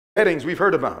Headings we've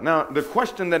heard about. Now, the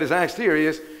question that is asked here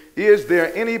is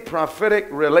there any prophetic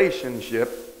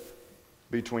relationship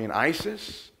between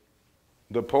ISIS,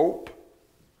 the Pope,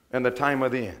 and the time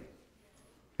of the end?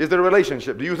 Is there a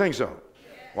relationship? Do you think so?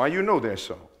 Why, you know there's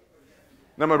so.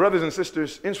 Now, my brothers and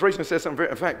sisters, inspiration says something very,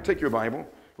 in fact, take your Bible,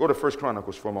 go to 1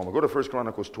 Chronicles for a moment. Go to 1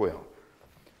 Chronicles 12.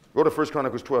 Go to 1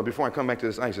 Chronicles 12 before I come back to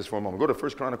this ISIS for a moment. Go to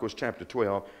 1 Chronicles chapter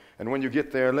 12, and when you get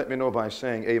there, let me know by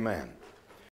saying amen.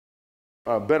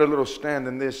 A better little stand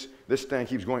than this. This stand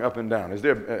keeps going up and down. Is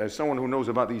there someone who knows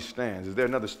about these stands? Is there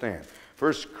another stand?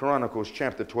 1 Chronicles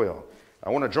chapter 12. I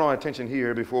want to draw attention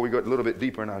here before we go a little bit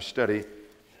deeper in our study.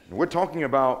 We're talking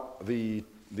about the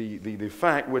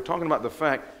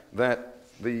fact that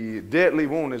the deadly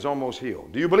wound is almost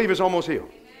healed. Do you believe it's almost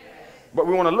healed? Yes. But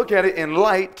we want to look at it in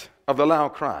light of the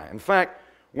loud cry. In fact,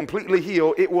 completely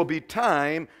healed, it will be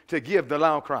time to give the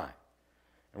loud cry.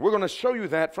 And we're going to show you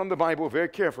that from the Bible very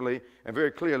carefully and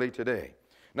very clearly today.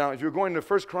 Now, if you're going to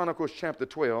 1 Chronicles chapter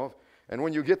 12, and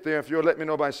when you get there, if you'll let me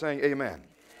know by saying amen. Amen.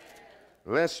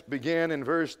 Let's begin in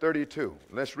verse 32.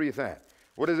 Let's read that.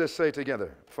 What does it say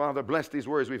together? Father, bless these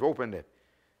words. We've opened it.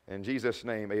 In Jesus'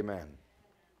 name, amen.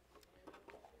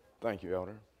 Thank you,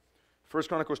 Elder. 1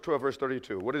 Chronicles 12, verse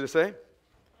 32. What does it say?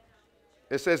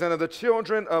 It says, and of the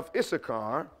children of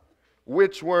Issachar,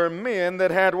 which were men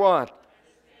that had what?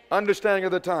 Understanding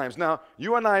of the times. Now,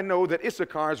 you and I know that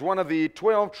Issachar is one of the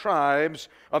 12 tribes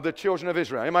of the children of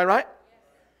Israel. Am I right?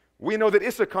 We know that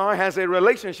Issachar has a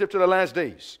relationship to the last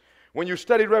days. When you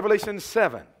study Revelation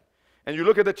 7, and you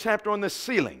look at the chapter on the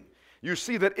sealing, you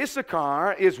see that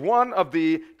Issachar is one of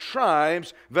the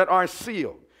tribes that are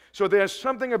sealed. So there's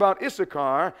something about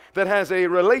Issachar that has a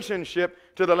relationship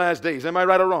to the last days. Am I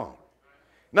right or wrong?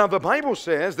 Now, the Bible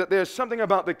says that there's something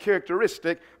about the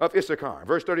characteristic of Issachar.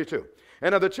 Verse 32.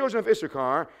 And of the children of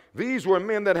Issachar, these were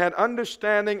men that had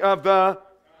understanding of the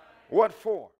what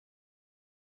for?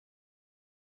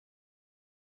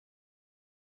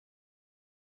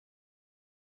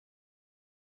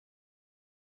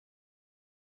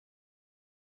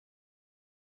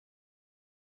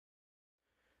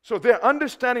 So their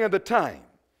understanding of the time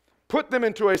put them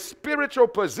into a spiritual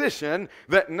position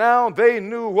that now they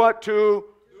knew what to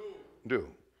do.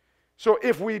 So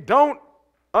if we don't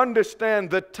understand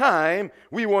the time,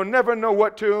 we will never know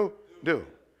what to do.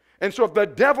 And so if the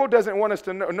devil doesn't want us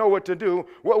to know what to do,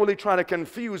 what will he try to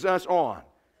confuse us on?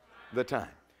 The time.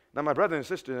 Now, my brother and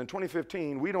sister, in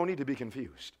 2015, we don't need to be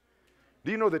confused.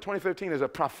 Do you know that 2015 is a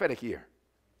prophetic year?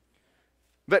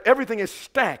 That everything is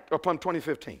stacked upon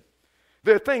 2015.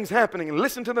 There are things happening, and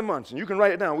listen to the months, and you can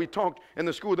write it down. We talked in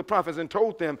the school of the prophets and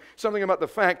told them something about the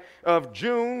fact of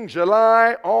June,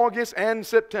 July, August, and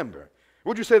September.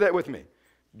 Would you say that with me?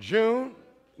 June,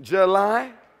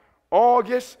 July,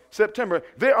 August, September.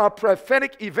 There are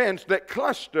prophetic events that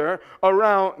cluster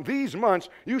around these months.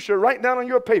 You should write down on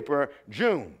your paper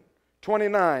June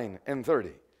 29 and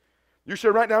 30. You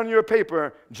should write down on your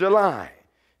paper July.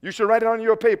 You should write down on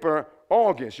your paper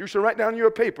August. You should write down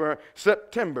your paper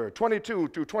September 22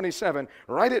 to 27.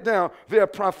 Write it down. There are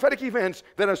prophetic events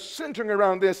that are centering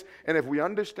around this, and if we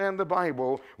understand the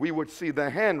Bible, we would see the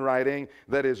handwriting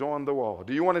that is on the wall.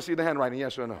 Do you want to see the handwriting,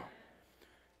 yes or no?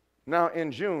 Now,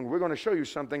 in June, we're going to show you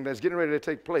something that's getting ready to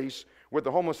take place with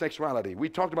the homosexuality. We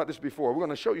talked about this before. We're going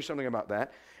to show you something about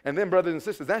that. And then, brothers and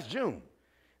sisters, that's June.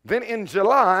 Then in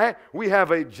July, we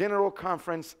have a general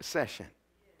conference session.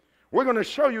 We're going to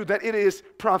show you that it is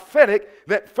prophetic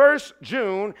that 1st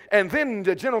June and then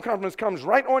the general conference comes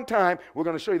right on time. We're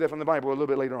going to show you that from the Bible a little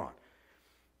bit later on.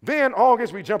 Then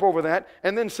August, we jump over that.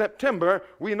 And then September,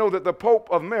 we know that the Pope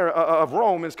of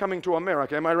Rome is coming to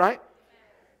America. Am I right?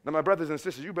 Now, my brothers and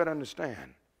sisters, you better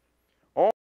understand.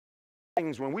 All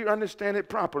things, when we understand it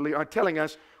properly, are telling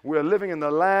us we're living in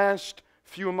the last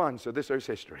few months of this earth's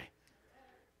history.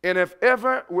 And if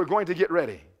ever we're going to get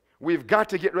ready, we've got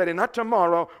to get ready, not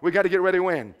tomorrow. We've got to get ready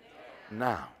when?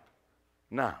 Now.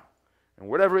 Now. And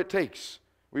whatever it takes,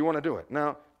 we want to do it.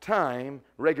 Now, time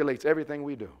regulates everything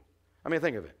we do. I mean,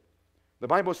 think of it. The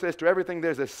Bible says to everything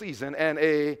there's a season and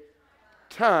a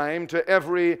time to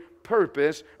every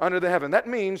purpose under the heaven. That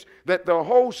means that the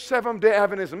whole Seventh-day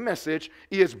Adventist message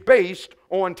is based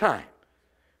on time.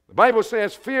 The Bible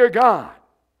says, fear God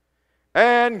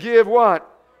and give what?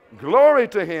 Glory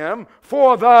to Him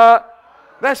for the...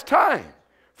 That's time.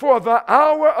 For the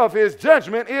hour of His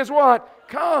judgment is what?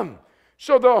 Come.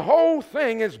 So the whole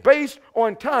thing is based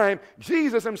on time.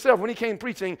 Jesus Himself, when He came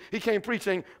preaching,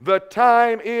 the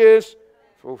time is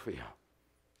fulfilled.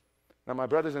 Now, my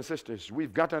brothers and sisters,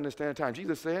 we've got to understand time.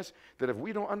 Jesus says that if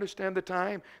we don't understand the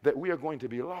time, that we are going to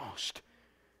be lost.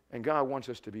 And God wants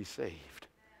us to be saved.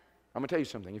 I'm going to tell you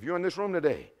something. If you're in this room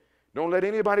today Don't let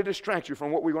anybody distract you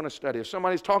from what we're going to study. If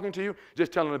somebody's talking to you,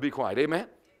 just tell them to be quiet. Amen?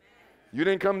 You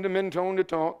didn't come to Mentone to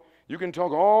talk. You can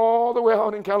talk all the way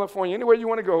out in California, anywhere you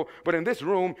want to go, but in this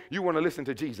room, you want to listen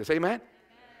to Jesus. Amen?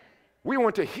 We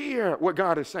want to hear what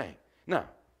God is saying. Now,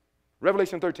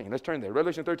 Revelation 13. Let's turn there.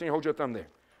 Revelation 13, hold your thumb there.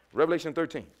 Revelation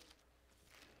 13.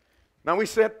 Now, we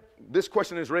said this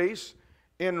question is raised.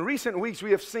 In recent weeks,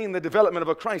 we have seen the development of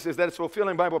a crisis that is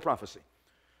fulfilling Bible prophecy.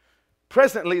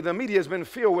 Presently, the media has been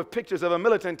filled with pictures of a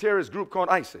militant terrorist group called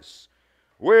ISIS.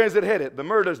 Where is it headed? The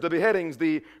murders, the beheadings,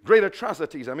 the great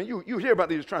atrocities. I mean, you hear about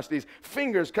these atrocities,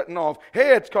 fingers cutting off,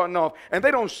 heads cutting off, and they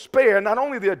don't spare not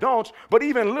only the adults, but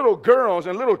even little girls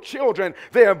and little children.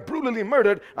 They are brutally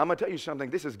murdered. I'm going to tell you something.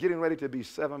 This is getting ready to be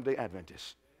Seventh-day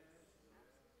Adventists.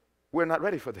 We're not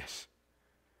ready for this.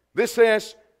 This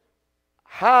says,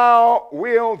 how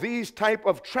will these type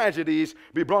of tragedies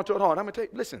be brought to a halt? I'm going to tell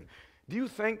you, listen. Do you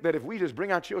think that if we just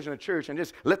bring our children to church and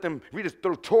just let them, we just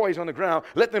throw toys on the ground,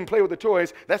 let them play with the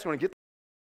toys, that's going to get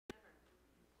them?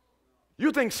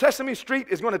 You think Sesame Street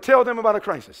is going to tell them about a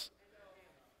crisis?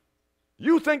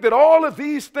 You think that all of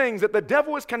these things that the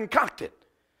devil has concocted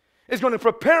is going to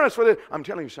prepare us for this? I'm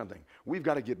telling you something. We've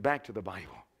got to get back to the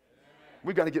Bible.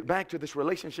 We've got to get back to this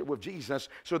relationship with Jesus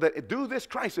so that through this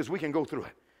crisis we can go through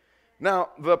it. Now,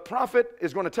 the prophet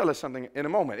is going to tell us something in a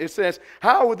moment. It says,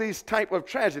 how will these type of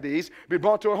tragedies be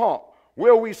brought to a halt?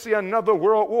 Will we see another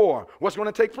world war? What's going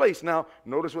to take place? Now,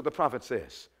 notice what the prophet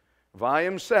says.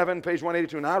 Volume 7, page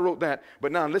 182. Now, I wrote that,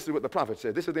 but now listen to what the prophet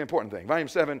said. This is the important thing. Volume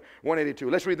 7,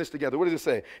 182. Let's read this together. What does it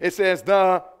say? It says,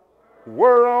 the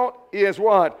world is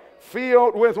what?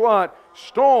 Filled with what?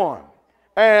 Storm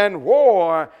and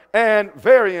war and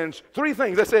variance. Three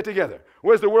things. Let's say it together.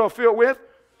 What is the world filled with?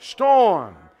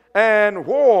 Storm and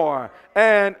war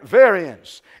and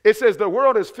variance. It says the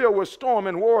world is filled with storm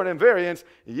and war and variance,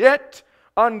 yet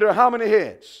under how many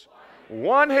heads?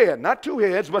 One head. Not two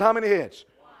heads, but how many heads?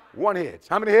 One head.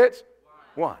 How many heads?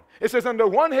 One. It says under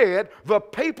one head, the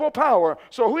papal power.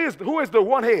 So who is the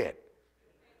one head?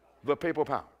 The papal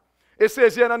power. It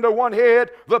says yet under one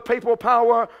head, the papal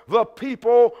power, the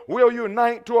people will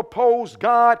unite to oppose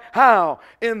God. How?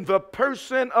 In the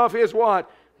person of his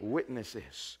what?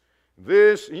 Witnesses.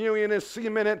 This union is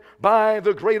cemented by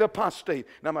the great apostate.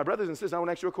 Now, my brothers and sisters, I want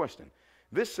to ask you a question.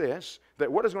 This says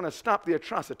that what is going to stop the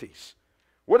atrocities?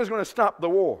 What is going to stop the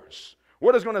wars?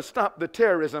 What is going to stop the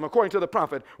terrorism, according to the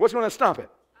prophet? What's going to stop it?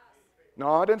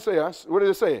 No, I didn't say us. What did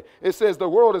it say? It says the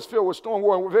world is filled with storm,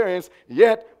 war, and variance,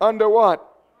 yet under what?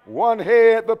 One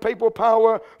head, the papal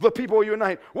power, the people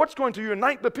unite. What's going to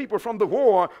unite the people from the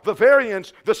war, the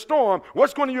variance, the storm?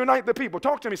 What's going to unite the people?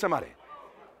 Talk to me, somebody.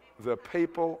 The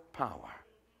papal power.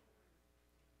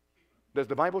 Does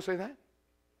the Bible say that?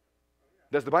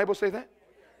 Does the Bible say that?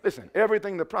 Listen,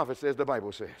 everything the prophet says, the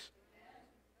Bible says.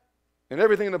 And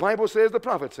everything the Bible says, the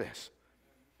prophet says.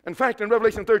 In fact, in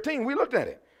Revelation 13, we looked at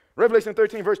it. Revelation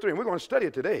 13, verse 3, and we're going to study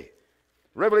it today.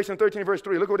 Revelation 13, verse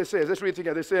 3, look what it says. Let's read it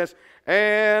together. It says,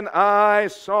 and I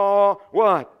saw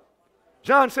what?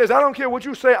 John says, I don't care what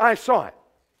you say, I saw it.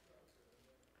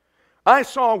 I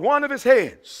saw one of his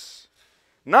heads.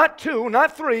 Not two,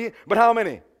 not three, but how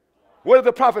many? What did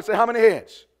the prophet say? How many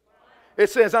heads? It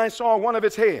says, I saw one of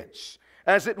his heads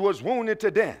as it was wounded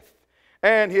to death,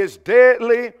 and his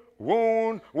deadly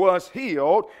wound was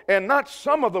healed, and not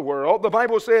some of the world. The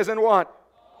Bible says in what?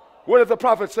 What did the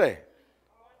prophet say?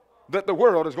 That the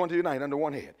world is going to unite under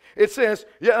one head. It says,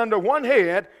 yeah, under one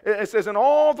head, it says, and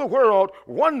all the world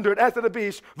wondered after the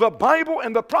beast. The Bible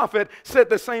and the prophet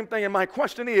said the same thing, and my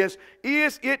question is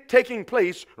it taking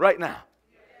place right now?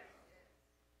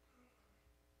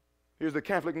 Here's the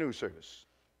Catholic News Service.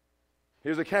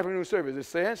 Here's the Catholic News Service. It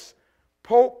says,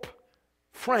 Pope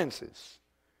Francis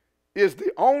is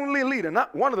the only leader,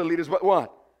 not one of the leaders, but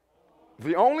what?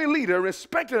 The only leader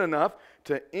respected enough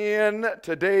to end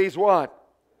today's what?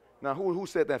 Now, who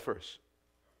said that first?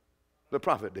 The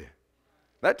prophet did.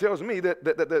 That tells me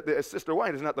that Sister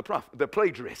White is not the prophet, the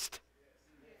plagiarist.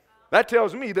 That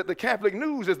tells me that the Catholic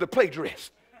News is the plagiarist.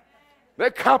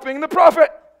 They're copying the prophet.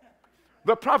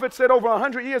 The prophet said over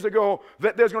 100 years ago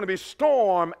that there's going to be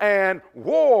storm and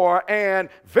war and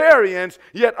variance,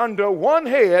 yet under one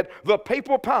head, the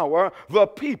papal power, the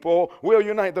people will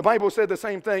unite. The Bible said the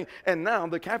same thing, and now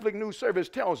the Catholic News Service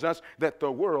tells us that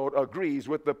the world agrees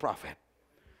with the prophet.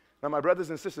 Now, my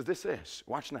brothers and sisters, this says,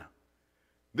 watch now.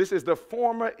 This is the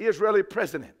former Israeli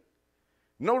president.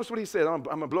 Notice what he said. I'm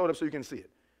going to blow it up so you can see it.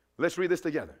 Let's read this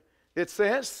together. It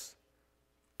says,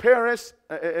 Paris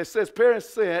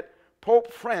said,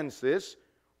 Pope Francis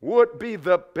would be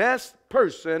the best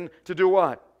person to do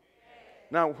what?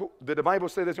 Now, did the Bible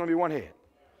say there's going to be one head?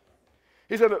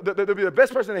 He said that to be the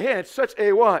best person in the head, such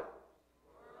a what?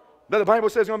 That the Bible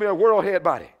says is going to be a world head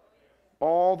body.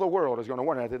 All the world is going to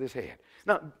wonder after this head.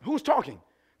 Now, who's talking?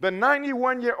 The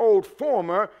 91-year-old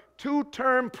former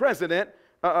two-term president,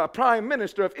 prime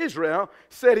minister of Israel,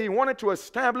 said he wanted to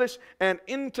establish an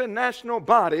international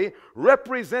body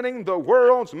representing the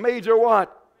world's major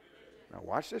what? Now,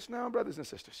 watch this now, brothers and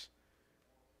sisters.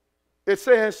 It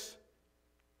says,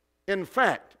 in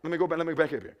fact, let me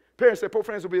back up here. Paris said Pope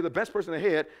Francis will be the best person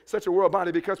ahead, such a world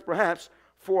body, because perhaps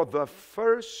for the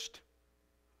first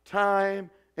time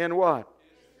in what?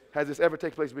 Has this ever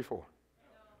taken place before?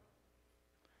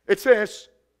 It says,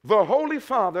 the Holy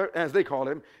Father, as they call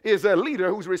him, is a leader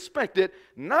who's respected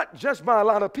not just by a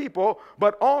lot of people,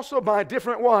 but also by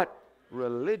different what?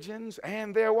 Religions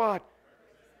and their what?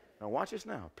 Now watch this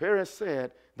now. Paris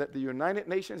said that the United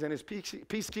Nations and his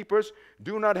peacekeepers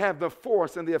do not have the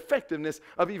force and the effectiveness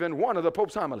of even one of the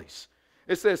Pope's homilies.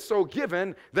 It says, so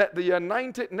given that the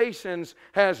United Nations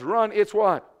has run its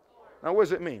what? Now, what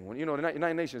does it mean? When you know the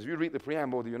United Nations, if you read the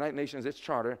preamble of the United Nations, its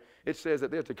charter, it says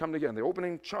that they're to come together. The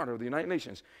opening charter of the United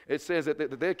Nations, it says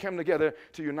that they come together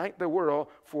to unite the world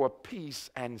for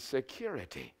peace and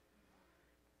security.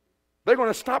 They're going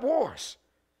to stop wars.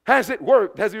 Has it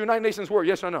worked? Has the United Nations worked?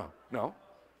 Yes or no? No.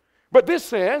 But this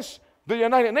says the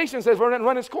United Nations has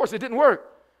run its course. It didn't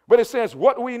work. But it says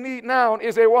what we need now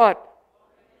is a what?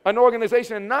 An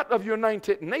organization not of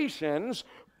United Nations,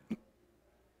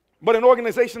 but an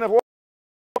organization of what?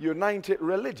 United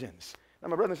religions. Now,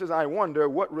 my brother says, I wonder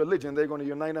what religion they're going to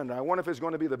unite under. I wonder if it's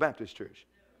going to be the Baptist church.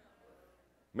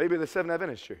 Maybe the Seventh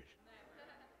Adventist church.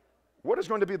 What is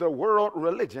going to be the world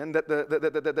religion that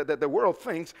the world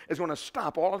thinks is going to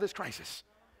stop all of this crisis?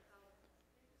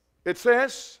 It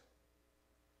says,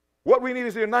 what we need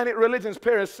is the United Religions,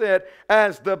 Paris said,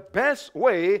 as the best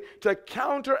way to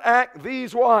counteract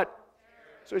these what?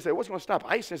 So he said, what's going to stop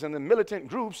ISIS and the militant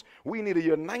groups? We need a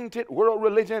united world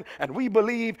religion, and we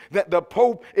believe that the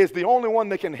Pope is the only one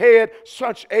that can head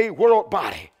such a world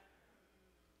body.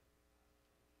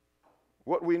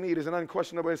 What we need is an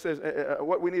unquestionable, it says,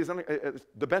 what we need is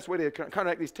the best way to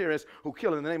counteract these terrorists who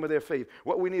kill in the name of their faith.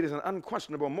 What we need is an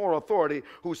unquestionable moral authority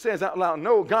who says out loud,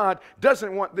 no, God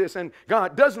doesn't want this and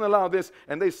God doesn't allow this.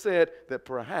 And they said that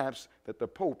perhaps that the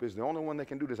Pope is the only one that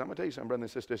can do this. I'm going to tell you something, brothers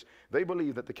and sisters. They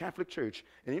believe that the Catholic Church,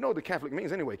 and you know what the Catholic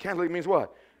means anyway. Catholic means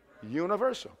what?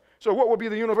 Universal. So what would be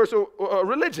the universal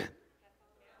religion?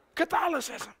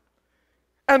 Catholicism.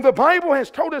 And the Bible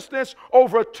has told us this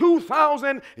over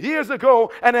 2,000 years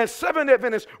ago. And as Seventh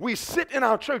Adventists, we sit in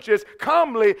our churches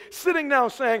calmly sitting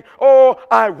down saying, oh,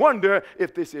 I wonder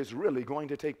if this is really going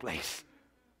to take place.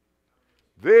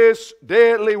 This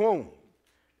deadly wound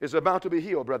is about to be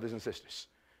healed, brothers and sisters.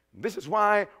 This is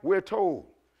why we're told,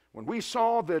 when we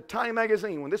saw the Time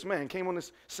magazine, when this man came on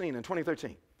this scene in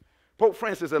 2013, Pope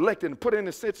Francis elected and put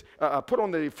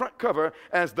on the front cover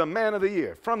as the man of the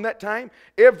year. From that time,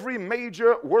 every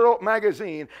major world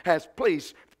magazine has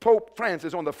placed Pope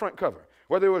Francis on the front cover.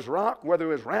 Whether it was rock, whether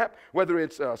it was rap, whether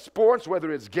it's sports,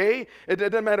 whether it's gay, it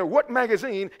doesn't matter what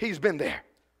magazine, he's been there.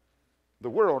 The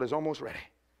world is almost ready.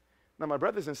 Now, my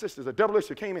brothers and sisters, a double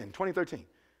issue came in 2013,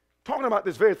 talking about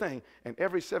this very thing, and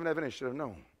every Seventh Adventist should have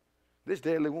known. This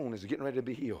deadly wound is getting ready to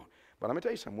be healed. But I'm going to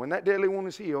tell you something. When that deadly wound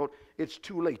is healed, it's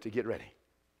too late to get ready.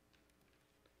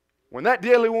 When that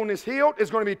deadly wound is healed,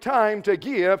 it's going to be time to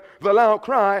give the loud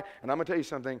cry. And I'm going to tell you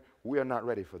something. We are not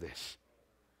ready for this.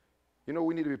 You know,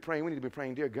 we need to be praying. We need to be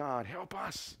praying, dear God, help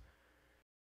us.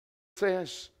 It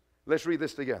says, let's read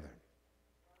this together.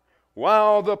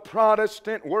 While the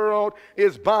Protestant world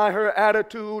is by her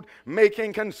attitude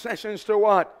making concessions to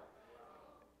what?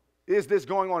 Is this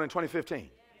going on in 2015?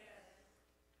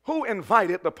 Who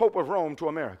invited the Pope of Rome to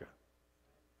America?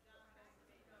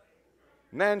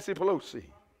 Nancy Pelosi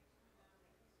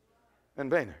and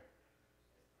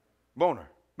Boehner,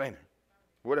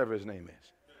 whatever his name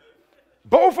is.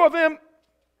 Both of them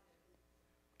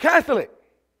Catholic.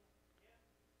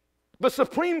 The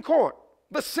Supreme Court,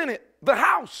 the Senate, the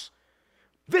House.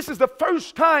 This is the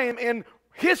first time in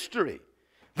history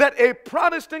that a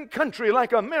Protestant country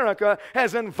like America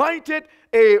has invited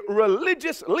a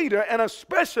religious leader, and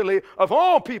especially, of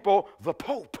all people, the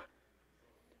Pope.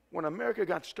 When America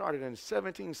got started in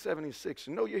 1776,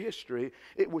 know your history,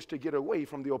 it was to get away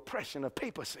from the oppression of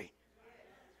papacy.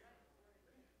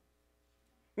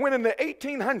 When in the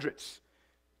 1800s,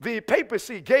 the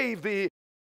papacy gave the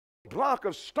block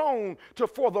of stone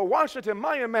for the Washington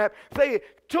Monument map, they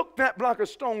took that block of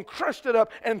stone, crushed it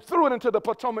up, and threw it into the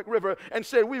Potomac River and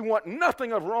said, we want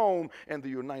nothing of Rome and the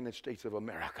United States of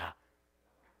America.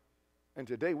 And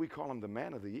today we call him the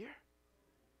man of the year.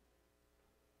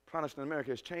 Protestant America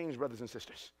has changed, brothers and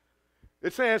sisters.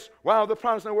 It says, while the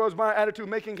Protestant world is by attitude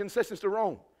making concessions to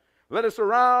Rome, let us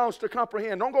arouse to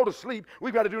comprehend. Don't go to sleep.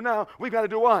 We've got to do now. We've got to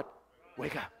do what?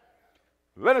 Wake up.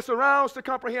 Let us arouse to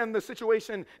comprehend the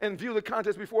situation and view the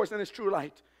contest before us in its true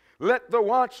light. Let the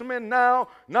watchmen now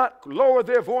not lower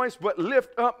their voice, but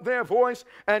lift up their voice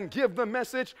and give the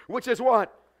message, which is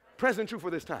what? Present truth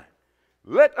for this time.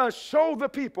 Let us show the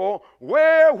people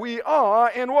where we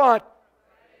are in what?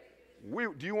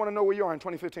 Do you want to know where you are in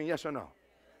 2015? Yes or no?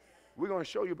 We're going to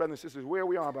show you, brothers and sisters, where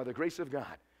we are by the grace of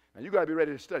God. Now, you got to be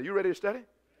ready to study. You ready to study?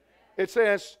 It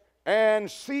says, and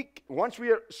seek, once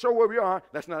we show where we are,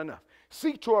 that's not enough.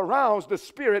 Seek to arouse the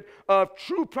spirit of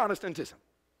true Protestantism,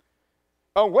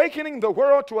 awakening the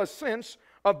world to a sense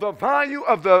of the value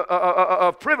of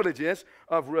the privileges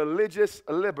of religious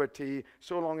liberty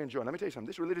so long enjoyed. Let me tell you something.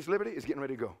 This religious liberty is getting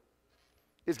ready to go.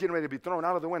 It's getting ready to be thrown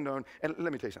out of the window. And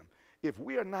let me tell you something. If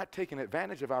we are not taking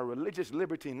advantage of our religious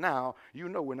liberty now, you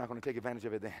know we're not going to take advantage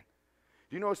of it then.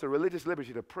 You know it's a religious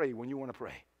liberty to pray when you want to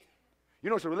pray. You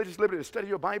know it's a religious liberty to study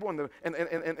your Bible and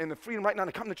the freedom right now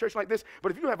to come to church like this.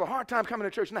 But if you have a hard time coming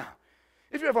to church now,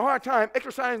 if you have a hard time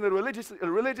exercising the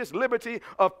religious liberty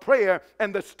of prayer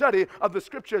and the study of the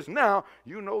scriptures now,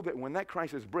 you know that when that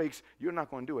crisis breaks, you're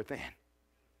not going to do it then.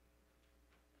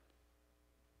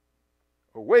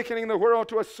 Awakening the world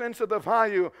to a sense of the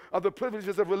value of the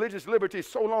privileges of religious liberty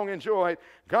so long enjoyed,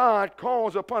 God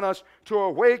calls upon us to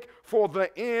awake, for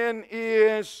the end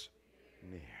is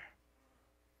near.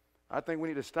 I think we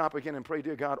need to stop again and pray,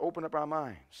 dear God, open up our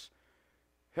minds.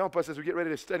 Help us as we get ready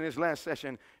to study this last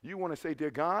session. You want to say,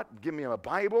 dear God, give me a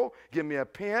Bible, give me a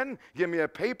pen, give me a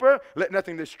paper, let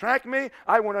nothing distract me.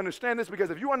 I want to understand this, because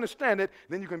if you understand it,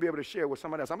 then you can be able to share with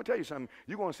someone else. I'm going to tell you something.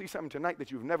 You're going to see something tonight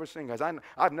that you've never seen, because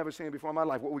I've never seen it before in my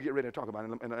life, what we get ready to talk about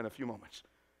in a few moments.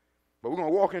 But we're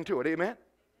going to walk into it, amen?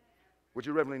 Would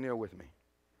you reverently kneel with me?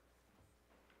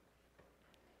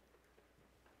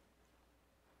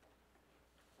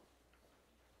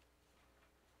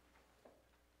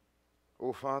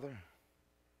 Oh, Father,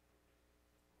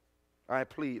 I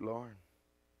plead, Lord,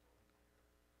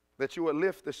 that you will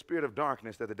lift the spirit of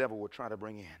darkness that the devil will try to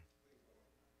bring in.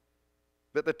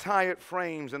 That the tired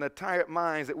frames and the tired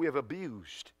minds that we have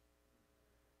abused,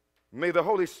 may the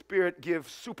Holy Spirit give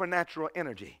supernatural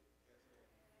energy.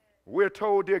 We're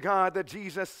told, dear God, that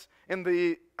Jesus, in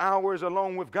the hours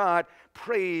alone with God,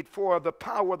 prayed for the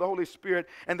power of the Holy Spirit,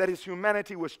 and that his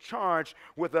humanity was charged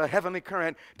with a heavenly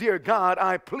current. Dear God,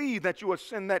 I plead that you will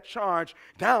send that charge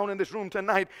down in this room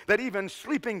tonight, that even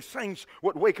sleeping saints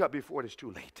would wake up before it is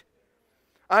too late.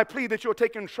 I plead that you'll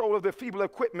take control of the feeble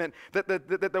equipment, that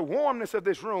the warmness of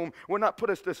this room will not put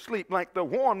us to sleep like the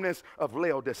warmness of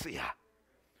Laodicea.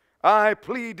 I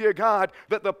plead, dear God,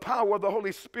 that the power of the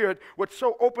Holy Spirit would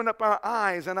so open up our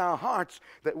eyes and our hearts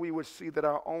that we would see that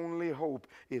our only hope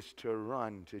is to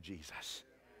run to Jesus.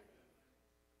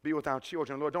 Be with our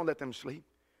children, Lord. Don't let them sleep.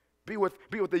 Be with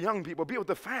the young people. Be with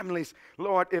the families.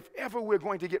 Lord, if ever we're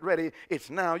going to get ready,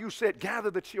 it's now. You said, gather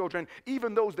the children,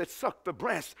 even those that suck the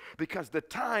breast, because the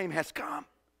time has come.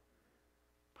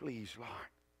 Please, Lord.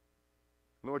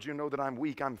 Lord, you know that I'm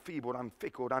weak, I'm feeble, I'm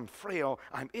fickle, I'm frail,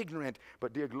 I'm ignorant.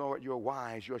 But dear Lord, you're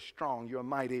wise, you're strong, you're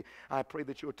mighty. I pray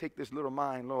that you'll take this little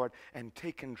mind, Lord, and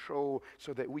take control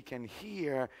so that we can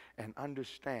hear and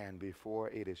understand before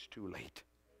it is too late.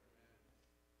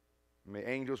 May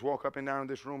angels walk up and down in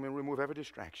this room and remove every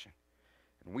distraction.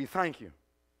 And we thank you,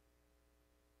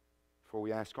 for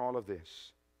we ask all of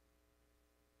this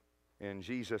in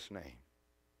Jesus' name.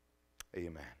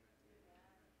 Amen.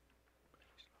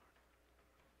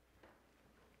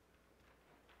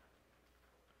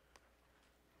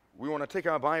 We want to take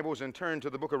our Bibles and turn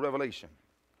to the book of Revelation.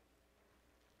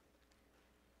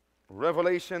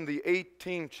 Revelation, the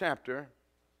 18th chapter.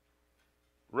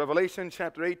 Revelation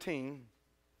chapter 18.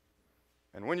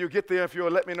 And when you get there, if you'll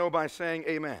let me know by saying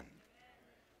amen.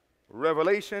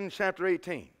 Revelation chapter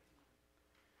 18.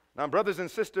 Now, brothers and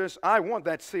sisters, I want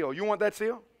that seal. You want that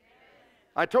seal?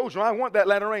 I told you I want that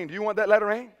latter rain. Do you want that latter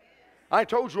rain? I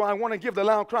told you I want to give the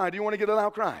loud cry. Do you want to give the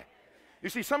loud cry? You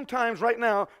see, sometimes right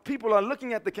now, people are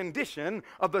looking at the condition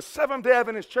of the Seventh-day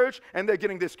Adventist church, and they're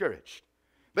getting discouraged.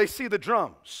 They see the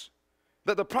drums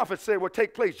that the prophet said would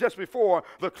take place just before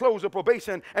the close of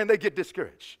probation, and they get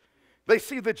discouraged. They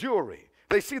see the jewelry.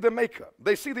 They see the makeup.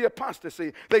 They see the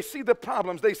apostasy. They see the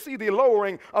problems. They see the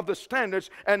lowering of the standards.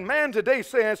 And man today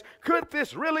says, could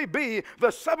this really be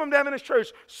the Seventh-day Adventist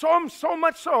church? So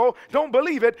much so, don't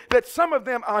believe it, that some of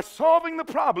them are solving the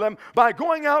problem by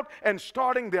going out and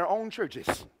starting their own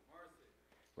churches.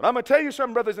 But I'm going to tell you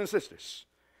something, brothers and sisters.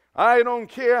 I don't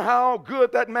care how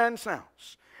good that man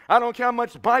sounds. I don't care how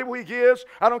much Bible he gives.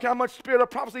 I don't care how much spirit of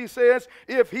prophecy he says.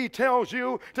 If he tells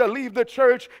you to leave the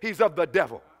church, he's of the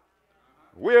devil.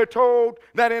 We're told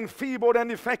that enfeebled and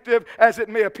defective as it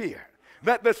may appear,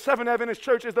 that the Seventh Adventist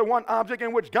Church is the one object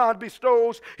in which God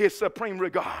bestows his supreme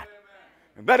regard.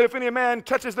 And that if any man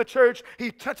touches the church, he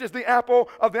touches the apple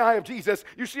of the eye of Jesus.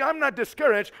 You see, I'm not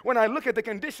discouraged when I look at the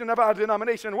condition of our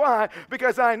denomination. Why?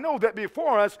 Because I know that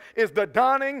before us is the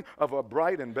dawning of a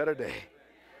bright and better day.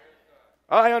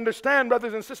 I understand,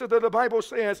 brothers and sisters, that the Bible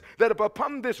says that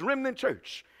upon this remnant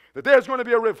church, that there's going to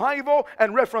be a revival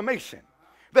and reformation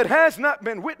that has not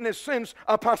been witnessed since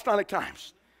apostolic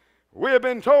times. We have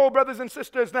been told, brothers and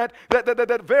sisters, that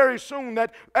very soon,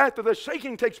 that after the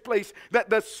shaking takes place, that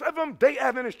the Seventh-day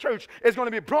Adventist Church is going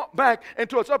to be brought back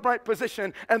into its upright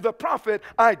position, and the prophet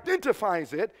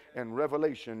identifies it in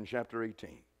Revelation chapter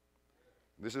 18.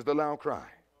 This is the loud cry.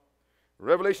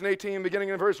 Revelation 18, beginning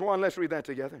in verse 1, let's read that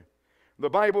together. The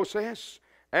Bible says,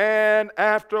 and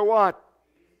after what?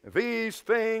 These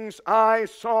things I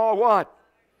saw what?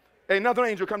 Another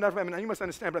angel come down from heaven. Now you must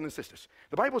understand, brothers and sisters.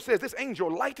 The Bible says this angel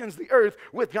lightens the earth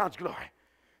with God's glory.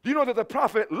 Do you know that the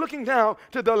prophet, looking down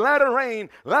to the latter rain,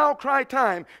 loud cry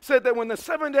time, said that when the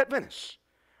Seventh Adventists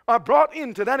are brought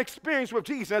into that experience with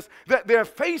Jesus, that their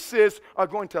faces are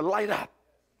going to light up.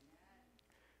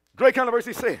 Great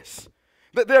Controversy says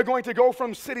that they're going to go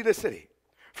from city to city,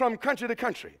 from country to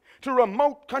country, to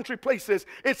remote country places.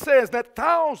 It says that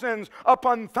thousands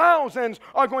upon thousands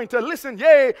are going to listen.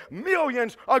 Yea,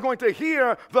 millions are going to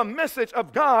hear the message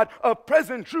of God, of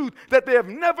present truth that they have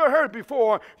never heard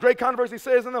before. Great Controversy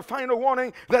says in the final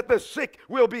warning that the sick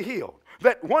will be healed,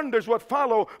 that wonders would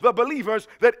follow the believers,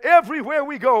 that everywhere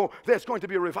we go, there's going to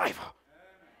be a revival.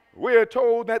 We're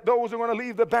told that those are going to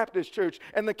leave the Baptist church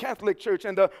and the Catholic church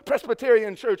and the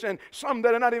Presbyterian church, and some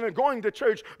that are not even going to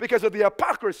church because of the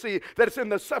hypocrisy that's in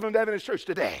the Seventh Adventist Church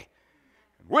today.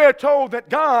 We're told that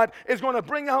God is going to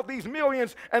bring out these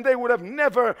millions, and they would have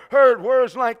never heard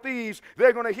words like these.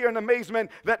 They're going to hear in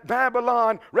amazement that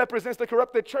Babylon represents the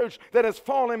corrupted church that has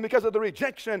fallen because of the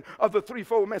rejection of the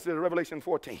threefold message of Revelation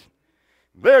 14.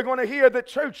 They're going to hear that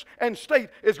church and state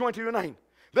is going to unite.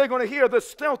 They're going to hear the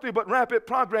stealthy but rapid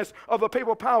progress of the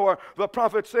papal power. The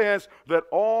prophet says that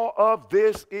all of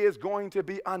this is going to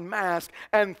be unmasked,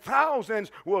 and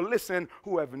thousands will listen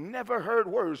who have never heard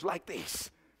words like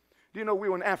these. Do you know we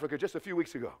were in Africa just a few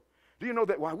weeks ago? Do you know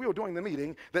that while we were doing the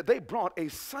meeting, that they brought a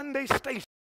Sunday station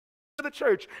to the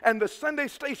church, and the Sunday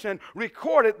station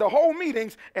recorded the whole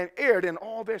meetings and aired in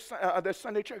all their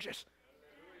Sunday churches?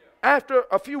 After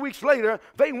a few weeks later,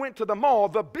 they went to the mall,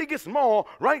 the biggest mall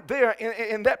right there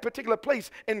in that particular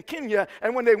place in Kenya.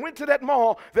 And when they went to that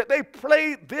mall, that they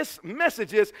played these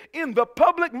messages in the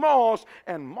public malls,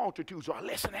 and multitudes are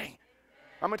listening.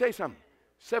 I'm going to tell you something.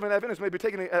 Seventh Adventists may be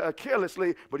taking it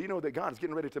carelessly, but you know that God is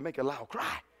getting ready to make a loud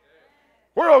cry.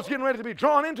 World's getting ready to be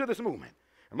drawn into this movement.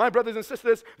 And my brothers and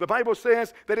sisters, the Bible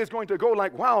says that it's going to go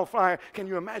like wildfire. Can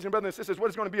you imagine, brothers and sisters, what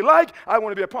it's going to be like? I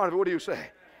want to be a part of it. What do you say?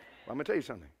 Well, I'm going to tell you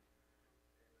something.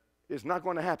 It's not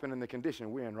going to happen in the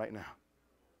condition we're in right now.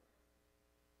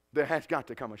 There has got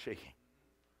to come a shaking.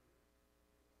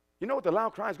 You know what the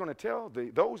loud cry is going to tell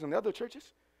those in the other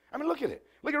churches? I mean, look at it.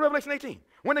 Look at Revelation 18.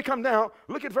 When they come down,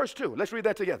 look at verse 2. Let's read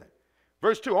that together.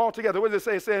 Verse 2 all together. What does it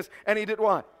say? It says, and he did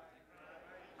what?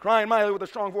 Crying mightily with a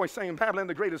strong voice, saying, Babylon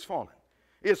the great is fallen,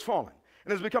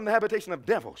 and has become the habitation of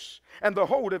devils, and the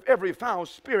hold of every foul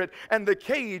spirit, and the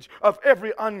cage of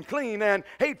every unclean and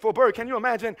hateful bird. Can you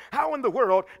imagine how in the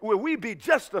world will we be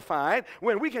justified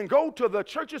when we can go to the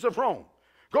churches of Rome,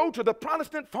 go to the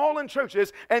Protestant fallen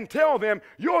churches, and tell them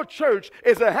your church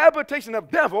is a habitation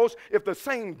of devils if the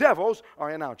same devils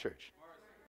are in our church?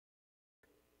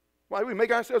 Why, we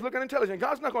make ourselves look unintelligent.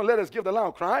 God's not going to let us give the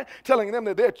loud cry telling them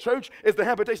that their church is the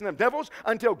habitation of devils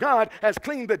until God has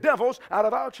cleaned the devils out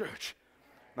of our church.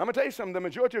 Now, I'm going to tell you something. The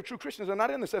majority of true Christians are not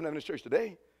in the Seventh Adventist Church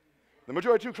today. The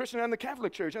majority of true Christians are in the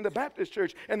Catholic Church and the Baptist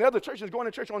Church and the other churches going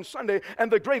to church on Sunday, and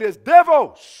the greatest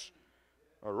devils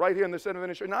are right here in the Seventh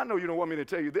Adventist Church. Now, I know you don't want me to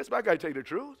tell you this, but I got to tell you the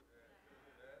truth.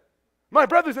 My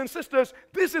brothers and sisters,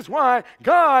 this is why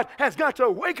God has got to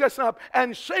wake us up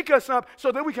and shake us up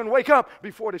so that we can wake up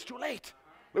before it is too late.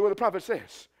 Look what the prophet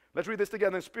says. Let's read this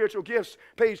together in Spiritual Gifts,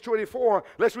 page 24.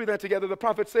 Let's read that together. The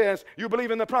prophet says, you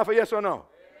believe in the prophet, yes or no?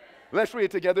 Let's read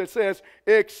it together. It says,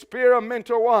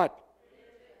 experimental what?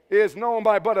 Is known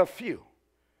by but a few.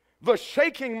 The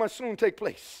shaking must soon take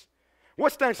place.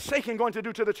 What's that shaking going to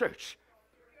do to the church?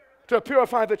 To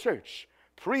purify the church.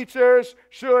 Preachers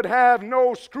should have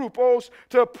no scruples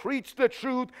to preach the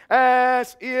truth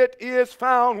as it is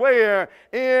found where?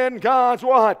 In God's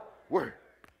what? Word.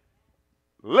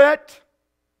 Let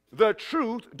the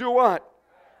truth do what?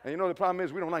 And you know the problem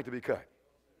is we don't like to be cut.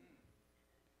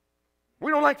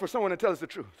 We don't like for someone to tell us the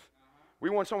truth. We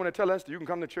want someone to tell us that you can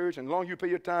come to church and as long as you pay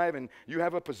your tithe and you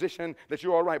have a position that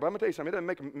you're all right. But I'm going to tell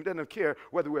you something. It doesn't care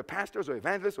whether we're pastors or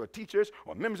evangelists or teachers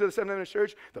or members of the Seventh-day Adventist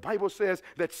Church. The Bible says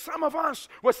that some of us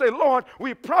will say, Lord,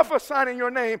 we prophesied in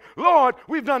your name. Lord,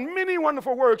 we've done many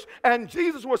wonderful works. And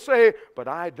Jesus will say, but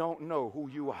I don't know who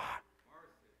you are.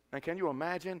 And can you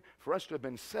imagine for us to have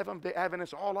been Seventh-day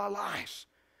Adventists all our lives,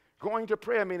 going to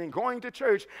prayer meeting, going to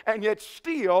church, and yet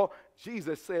still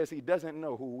Jesus says he doesn't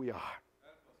know who we are.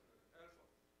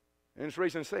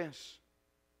 Inspiration says,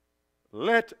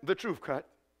 let the truth cut.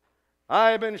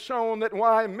 I have been shown that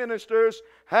why ministers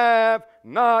have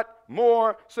not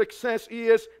more success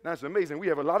is. Now it's amazing. We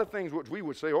have a lot of things which we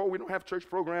would say, oh, we don't have church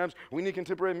programs. We need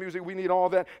contemporary music. We need all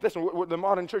that. That's what the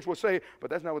modern church will say, but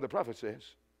that's not what the prophet says.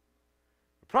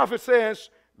 The prophet says,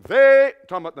 they,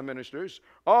 talking about the ministers,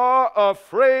 are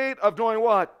afraid of doing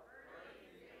what?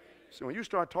 So when you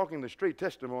start talking the straight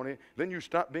testimony, then you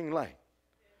stop being light.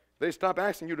 They stop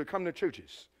asking you to come to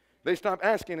churches. They stop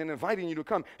asking and inviting you to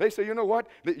come. They say, you know what?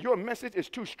 Your message is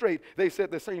too straight. They said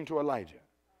the same to Elijah.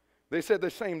 They said the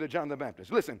same to John the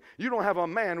Baptist. Listen, you don't have a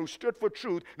man who stood for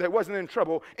truth that wasn't in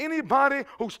trouble. Anybody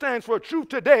who stands for truth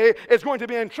today is going to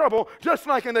be in trouble, just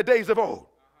like in the days of old.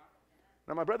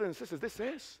 Now, my brothers and sisters, this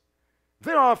is,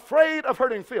 they are afraid of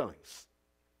hurting feelings,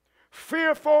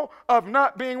 fearful of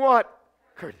not being what?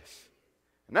 Courteous.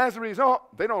 And as a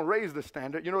result, they don't raise the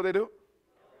standard. You know what they do?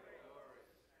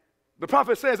 The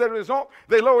prophet says as a result,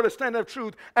 they lower the standard of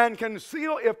truth and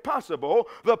conceal, if possible,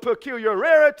 the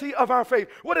peculiarity of our faith.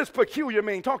 What does peculiar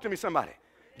mean? Talk to me, somebody.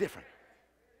 Different.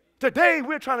 Today,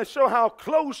 we're trying to show how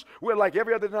close we're like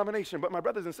every other denomination. But my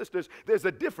brothers and sisters, there's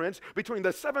a difference between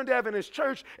the Seventh-day Adventist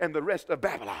Church and the rest of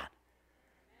Babylon.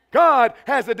 God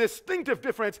has a distinctive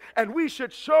difference, and we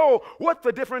should show what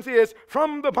the difference is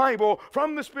from the Bible,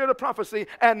 from the spirit of prophecy,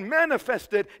 and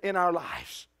manifest it in our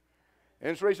lives.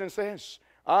 Inspiration says,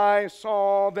 I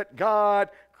saw that God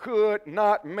could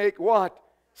not make what?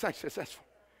 Successful.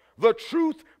 The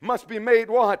truth must be made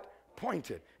what?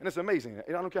 Pointed. And it's amazing.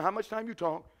 I don't care how much time you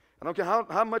talk. I don't care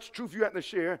how much truth you have to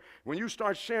share. When you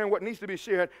start sharing what needs to be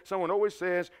shared, someone always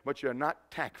says, but you're not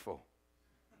tactful.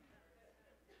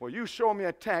 Well, you show me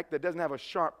a tack that doesn't have a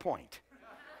sharp point.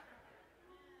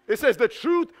 It says the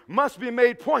truth must be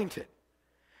made pointed,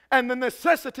 and the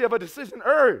necessity of a decision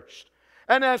urged.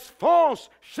 And as false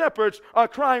shepherds are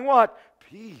crying what?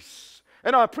 Peace.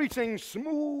 And are preaching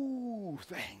smooth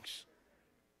things.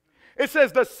 It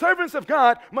says the servants of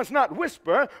God must not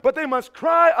whisper, but they must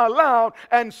cry aloud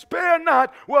and spare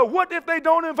not. Well, what if they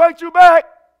don't invite you back?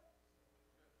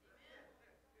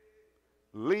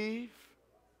 Leave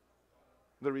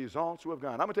the results of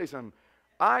God. I'm going to tell you something.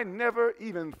 I never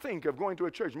even think of going to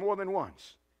a church more than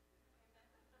once.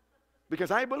 Because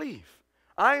I believe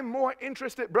I'm more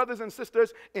interested, brothers and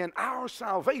sisters, in our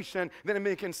salvation than in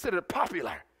being considered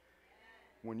popular.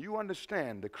 When you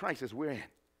understand the crisis we're in,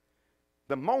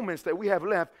 the moments that we have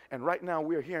left, and right now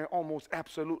we're hearing almost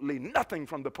absolutely nothing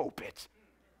from the pulpits.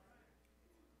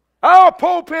 Our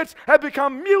pulpits have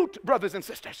become mute, brothers and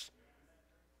sisters.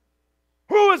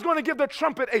 Who is going to give the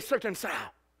trumpet a certain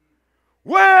sound?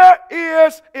 Where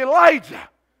is Elijah?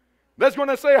 That's going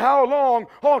to say, how long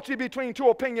halt ye between two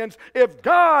opinions? If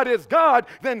God is God,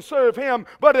 then serve him.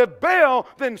 But if Baal,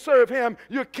 then serve him.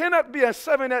 You cannot be a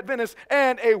Seventh-day Adventist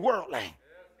and a worldling.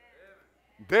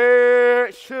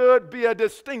 There should be a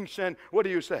distinction. What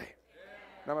do you say?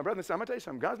 Now, my brother and sister, I'm going to tell you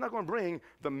something. God's not going to bring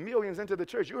the millions into the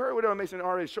church. You heard what Elder Mason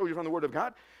already showed you from the Word of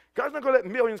God. God's not going to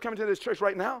let millions come into this church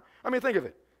right now. I mean, think of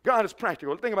it. God is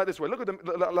practical. Think about it this way. Look what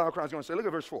the loud crowd is going to say. Look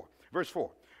at verse 4. Verse 4.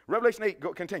 Revelation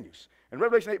 8 continues. In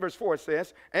Revelation 8 verse 4 it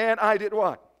says, and I did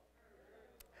what?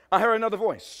 I heard another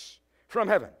voice from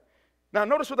heaven. Now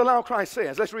notice what the loud cry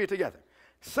says. Let's read it together.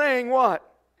 Saying what?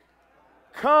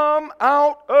 Come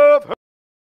out of her,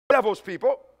 devil's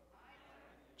people.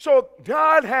 So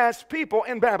God has people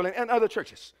in Babylon and other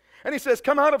churches. And he says,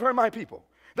 come out of her, my people,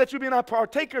 that you be not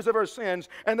partakers of her sins,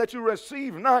 and that you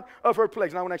receive not of her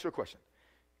plagues. Now I want to ask you a question.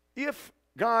 If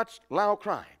God's loud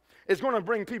cry is going to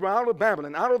bring people out of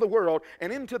Babylon, out of the world,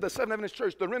 and into the Seventh-day Adventist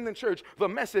Church, the remnant church, the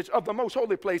message of the most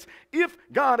holy place, if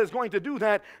God is going to do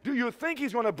that, do you think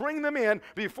he's going to bring them in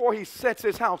before he sets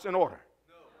his house in order?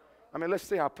 No. I mean, let's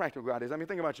see how practical God is. I mean,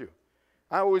 think about you.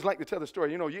 I always like to tell the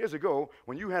story. You know, years ago,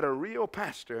 when you had a real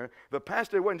pastor, the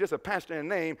pastor wasn't just a pastor in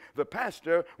name. The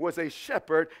pastor was a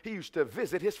shepherd. He used to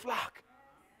visit his flock.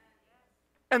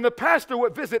 And the pastor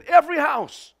would visit every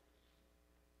house.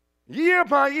 Year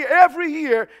by year, every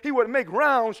year, he would make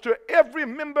rounds to every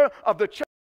member of the church.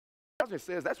 conscience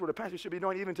says that's what a pastor should be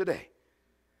doing even today.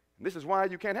 And this is why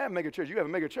you can't have mega church. You have a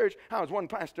mega church. How is one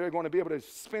pastor going to be able to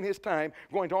spend his time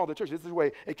going to all the churches? This is the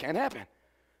way it can't happen.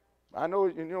 I know,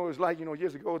 it was like,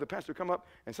 years ago, the pastor would come up,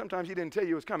 and sometimes he didn't tell you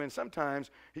he was coming.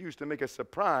 Sometimes he used to make a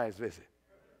surprise visit.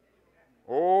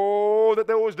 Oh, that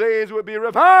those days would be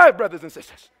revived, brothers and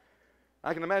sisters.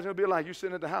 I can imagine it would be like you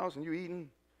sitting at the house and you eating,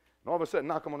 and all of a sudden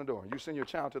knock him on the door. You send your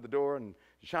child to the door, and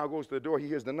the child goes to the door. He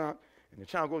hears the knock, and the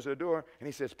child goes to the door, and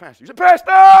he says, Pastor. You say,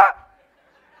 Pastor!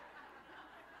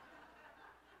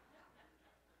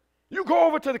 You go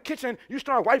over to the kitchen, you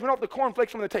start wiping off the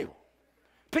cornflakes from the table,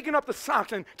 picking up the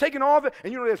socks and taking all of it,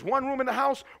 and there's one room in the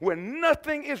house where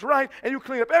nothing is right, and you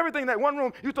clean up everything in that one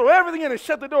room. You throw everything in and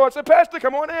shut the door and say, Pastor,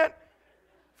 come on in.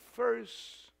 First,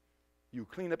 you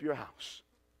clean up your house,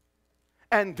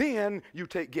 and then you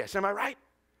take guests. Am I right?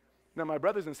 Now, my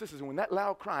brothers and sisters, when that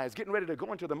loud cry is getting ready to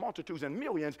go into the multitudes and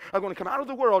millions are going to come out of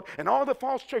the world, and all the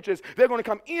false churches, they're going to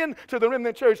come into the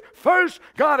remnant church. First,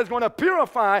 God is going to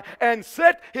purify and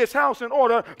set his house in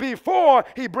order before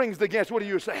he brings the guests. What do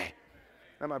you say?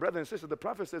 Now, my brothers and sisters, the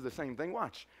prophet says the same thing.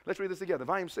 Watch. Let's read this together.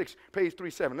 Volume 6, page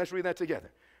 37. Let's read that together.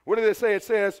 What did it say? It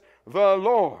says, the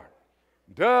Lord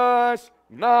does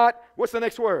not, what's the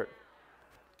next word?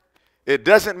 It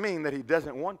doesn't mean that he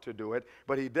doesn't want to do it,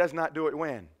 but he does not do it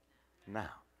when?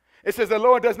 Now. It says the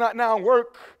Lord does not now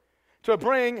work to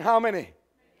bring how many?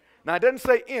 Now, it doesn't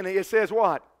say any. It says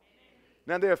what?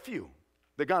 Now, there are a few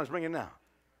that God is bringing now.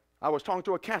 I was talking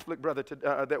to a Catholic brother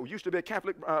that used to be a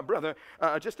Catholic brother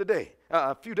just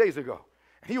a few days ago.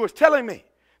 He was telling me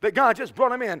that God just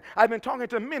brought him in. I've been talking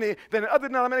to many that in other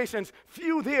denominations,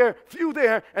 few there,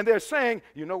 and they're saying,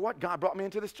 you know what? God brought me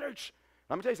into this church.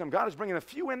 Let me tell you something. God is bringing a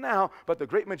few in now, but the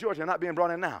great majority are not being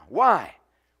brought in now. Why?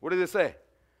 What does it say?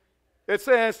 It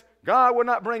says, God will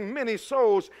not bring many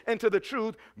souls into the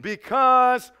truth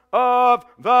because of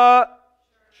the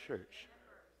church.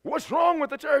 What's wrong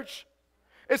with the church?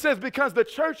 It says because the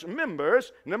church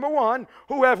members, number one,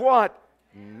 who have what?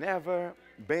 Never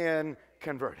been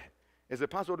converted. Is it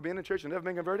possible to be in the church and never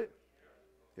been converted?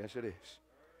 Yes, it is.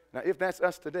 Now, if that's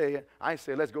us today, I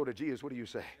say, let's go to Jesus. What do you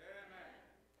say?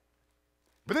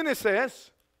 But then it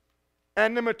says,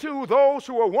 and number two, those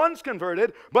who were once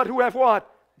converted, but who have what?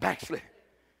 Backslid.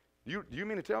 You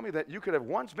mean to tell me that you could have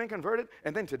once been converted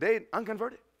and then today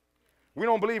unconverted? We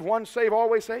don't believe once saved,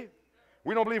 always saved.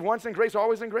 We don't believe once in grace,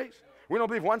 always in grace. We don't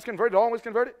believe once converted, always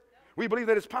converted. We believe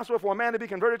that it's possible for a man to be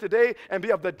converted today and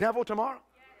be of the devil tomorrow.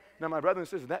 Now, my brothers and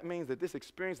sisters, that means that this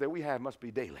experience that we have must be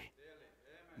daily.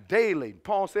 Daily.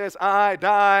 Paul says, I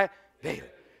die daily.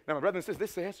 Now, my brothers and sisters,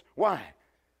 this says, why?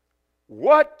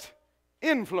 What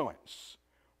influence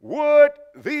would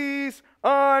these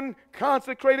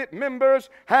unconsecrated members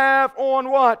have on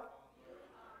what?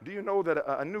 Do you know that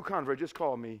a new convert just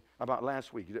called me about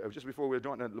last week, just before we were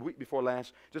doing the week before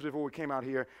last, just before we came out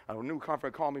here, a new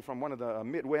convert called me from one of the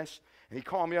Midwest, and he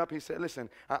called me up. He said, listen,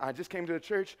 I just came to the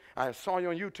church. I saw you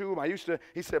on YouTube.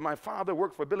 He said, my father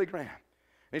worked for Billy Graham.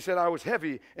 And he said, I was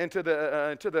heavy into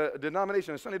the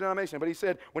denomination, the Sunday denomination, but he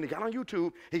said, when he got on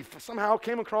YouTube, he somehow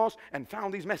came across and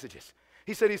found these messages.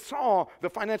 He said he saw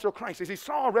the financial crisis. He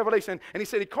saw Revelation, and he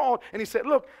said he called, and he said,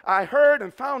 look, I heard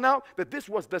and found out that this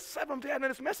was the Seventh-day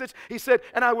Adventist message. He said,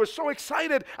 and I was so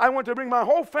excited, I wanted to bring my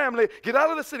whole family, get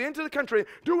out of the city, into the country,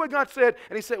 do what God said.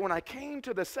 And he said, when I came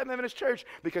to the Seventh-day Adventist church,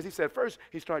 because he said first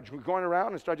he started going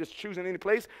around and started just choosing any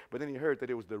place, but then he heard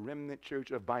that it was the Remnant Church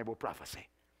of Bible Prophecy.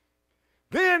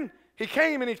 Then he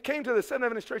came to the Seventh-day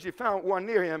Adventist church. He found one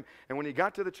near him, and when he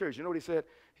got to the church, you know what he said?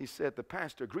 He said, the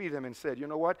pastor greeted him and said, you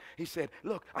know what? He said,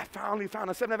 look, I finally found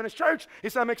a Seventh-day Adventist church. He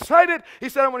said, I'm excited. He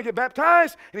said, I want to get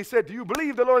baptized. And he said, do you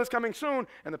believe the Lord is coming soon?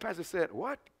 And the pastor said,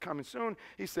 what? Coming soon?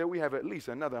 He said, we have at least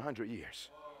another 100 years.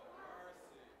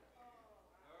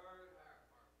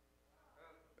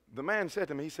 The man said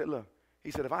to me, he said, look,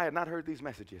 he said, if I had not heard these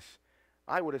messages,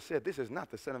 I would have said, this is not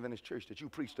the Seventh-day Adventist church that you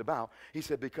preached about. He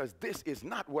said, because this is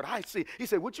not what I see. He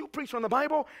said, what you preach from the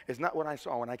Bible is not what I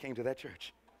saw when I came to that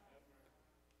church.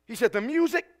 He said, the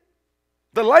music,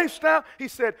 the lifestyle. He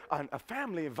said, a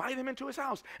family invited him into his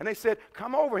house, and they said,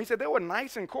 come over. He said, they were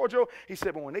nice and cordial. He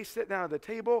said, but when they sat down at the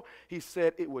table, he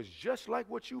said, it was just like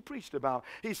what you preached about.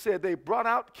 He said, they brought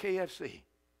out KFC.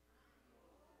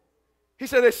 He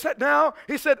said, they sat down.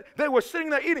 He said, they were sitting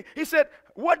there eating. He said,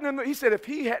 he said, if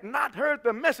he had not heard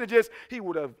the messages, he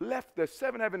would have left the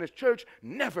Seventh-day Adventist church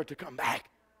never to come back.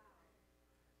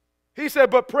 He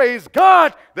said, but praise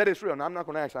God that it's real. Now, I'm not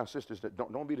going to ask our sisters that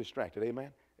don't be distracted.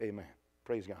 Amen? Amen.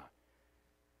 Praise God.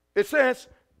 It says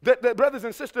that, brothers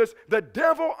and sisters, the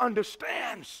devil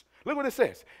understands. Look what it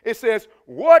says. It says,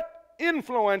 what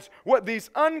influence would these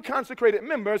unconsecrated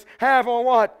members have on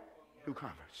what? New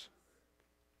converts.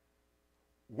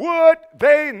 Would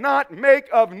they not make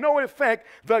of no effect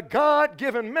the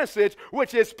God-given message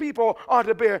which his people are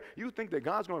to bear? You think that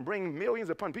God's going to bring millions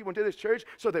upon people into this church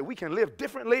so that we can live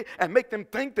differently and make them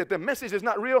think that the message is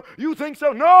not real? You think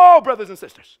so? No, brothers and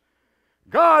sisters.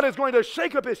 God is going to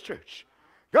shake up his church.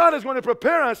 God is going to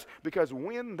prepare us, because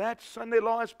when that Sunday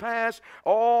law is passed,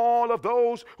 all of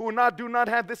those who do not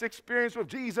have this experience with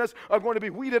Jesus are going to be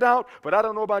weeded out. But I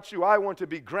don't know about you. I want to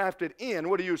be grafted in.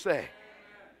 What do you say?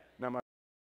 Now, my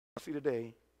see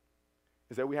today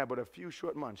is that we have but a few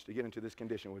short months to get into this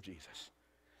condition with Jesus.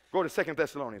 Go to 2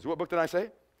 Thessalonians. What book did I say?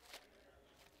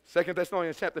 2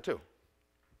 Thessalonians chapter 2.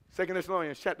 2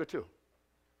 Thessalonians chapter 2.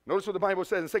 Notice what the Bible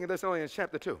says in 2 Thessalonians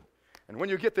chapter 2. And when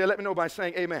you get there, let me know by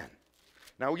saying amen.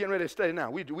 Now, we're getting ready to study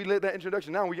now. We led that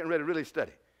introduction. Now we're getting ready to really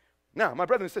study. Now, my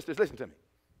brothers and sisters, listen to me.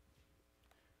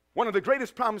 One of the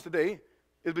greatest problems today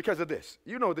is because of this.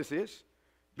 You know what this is.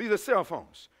 These are cell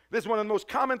phones. This is one of the most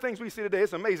common things we see today.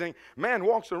 It's amazing. Man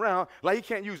walks around like he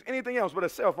can't use anything else but a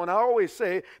cell phone. I always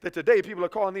say that today people are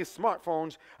calling these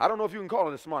smartphones. I don't know if you can call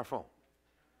it a smartphone.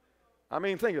 I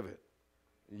mean, think of it.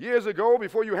 Years ago,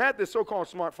 before you had this so-called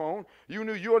smartphone, you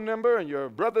knew your number and your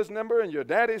brother's number and your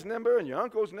daddy's number and your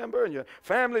uncle's number and your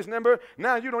family's number.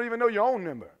 Now you don't even know your own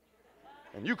number.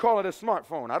 And you call it a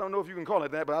smartphone. I don't know if you can call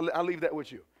it that, but I'll leave that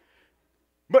with you.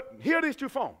 But here are these two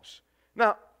phones.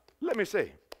 Now, let me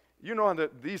say, you know,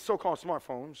 these so-called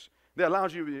smartphones, it allow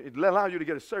you to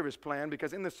get a service plan,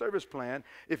 because in the service plan,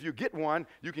 if you get one,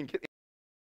 you can get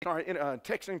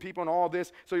texting people and all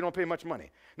this, so you don't pay much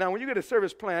money. Now, when you get a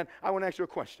service plan, I want to ask you a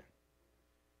question.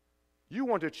 You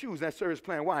want to choose that service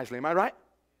plan wisely, am I right?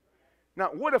 Now,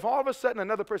 what if all of a sudden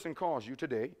another person calls you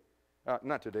today,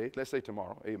 not today, let's say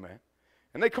tomorrow, amen,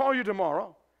 and they call you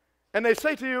tomorrow, and they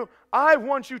say to you, I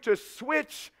want you to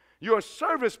switch your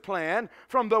service plan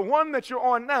from the one that you're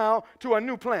on now to a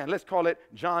new plan. Let's call it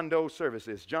John Doe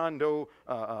Services, John Doe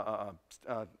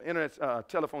Internet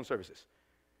Telephone Services.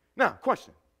 Now,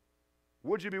 question.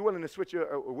 Would you be willing to switch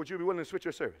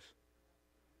your service?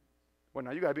 Well, now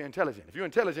you got to be intelligent. If you're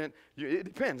intelligent, it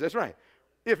depends. That's right.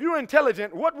 If you're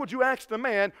intelligent, what would you ask the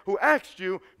man who asked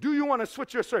you, do you want to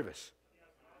switch your service?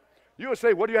 You would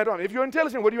say, what do you have to offer? If you're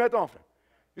intelligent, what do you have to offer?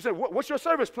 You say, what's your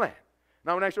service plan?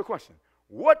 Now I want to ask you a question.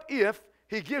 What if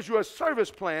he gives you a service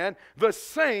plan the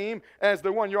same as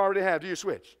the one you already have? Do you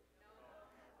switch?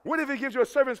 What if he gives you a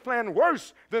service plan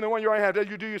worse than the one you already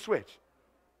have? Do you switch?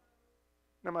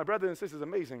 Now, my brothers and sisters, it's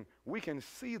amazing. We can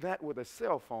see that with a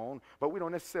cell phone, but we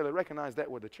don't necessarily recognize that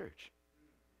with the church.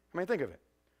 I mean, think of it.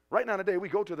 Right now today, we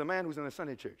go to the man who's in the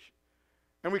Sunday church,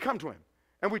 and we come to him,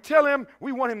 and we tell him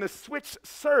we want him to switch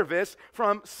service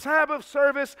from Sabbath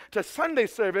service to Sunday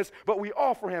service, but we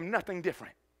offer him nothing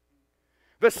different.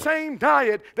 The same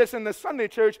diet that's in the Sunday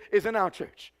church is in our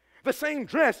church. The same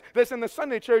dress that's in the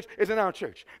Sunday church is in our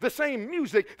church. The same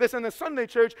music that's in the Sunday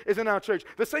church is in our church.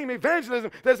 The same evangelism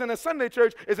that's in the Sunday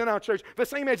church is in our church. The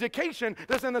same education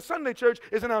that's in the Sunday church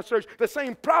is in our church. The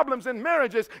same problems in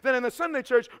marriages that in the Sunday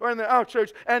church are in our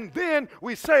church. And then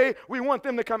we say we want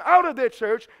them to come out of their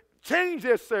church, change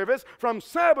their service from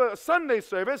Sunday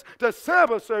service to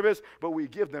Sabbath service, but we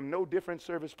give them no different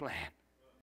service plan.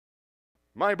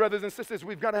 My brothers and sisters,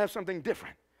 we've got to have something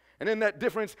different. And in that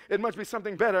difference, it must be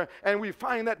something better. And we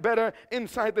find that better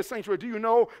inside the sanctuary. Do you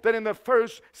know that in the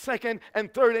first, second,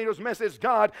 and third angel's message,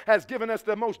 God has given us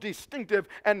the most distinctive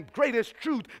and greatest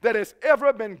truth that has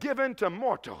ever been given to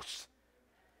mortals?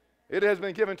 It has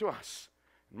been given to us.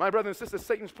 My brothers and sisters,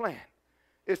 Satan's plan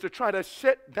is to try to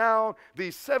shut down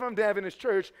the Seventh-day Adventist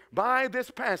Church by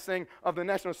this passing of the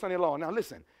National Sunday Law. Now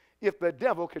listen. If the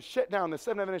devil could shut down the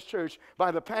Seventh-day Adventist Church by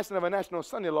the passing of a national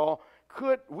Sunday law,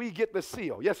 could we get the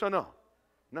seal? Yes or no?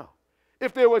 No.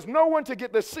 If there was no one to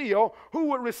get the seal, who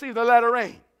would receive the latter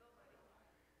rain?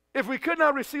 If we could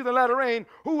not receive the latter rain,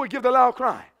 who would give the loud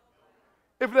cry?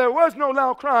 If there was no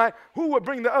loud cry, who would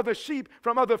bring the other sheep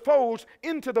from other folds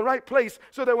into the right place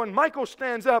so that when Michael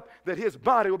stands up, that his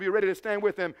body will be ready to stand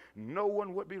with him? No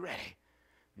one would be ready.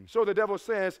 And so the devil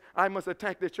says, I must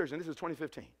attack this church. And this is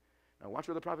 2015. Now watch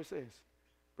what the prophet says.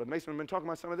 Brother Mason has been talking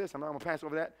about some of this. I'm not going to pass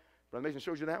over that. Brother Mason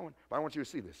shows you that one, but I want you to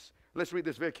see this. Let's read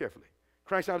this very carefully.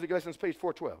 Christ Object Lessons, page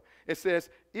 412. It says,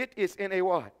 it is in a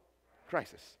what?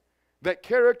 Crisis. That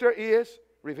character is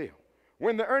revealed.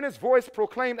 When the earnest voice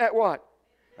proclaimed at what?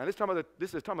 Now this is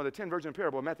talking about the 10 virgin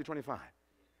parable of Matthew 25.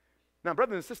 Now,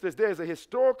 brothers and sisters, there's a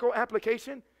historical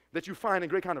application that you find in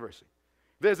great controversy.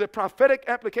 There's a prophetic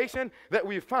application that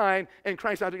we find in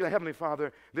Christ's Object. Heavenly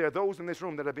Father, there are those in this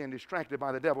room that are being distracted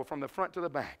by the devil from the front to the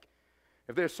back.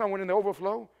 If there's someone in the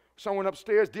overflow, Someone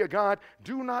upstairs, dear God,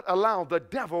 do not allow the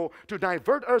devil to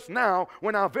divert us now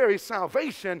when our very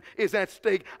salvation is at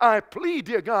stake. I plead,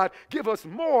 dear God, give us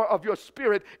more of your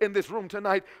spirit in this room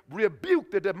tonight.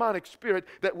 Rebuke the demonic spirit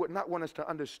that would not want us to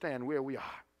understand where we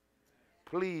are.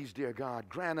 Please, dear God,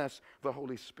 grant us the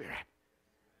Holy Spirit.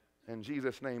 In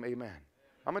Jesus' name, amen.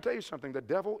 I'm going to tell you something. The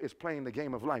devil is playing the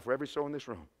game of life for every soul in this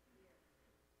room.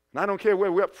 And I don't care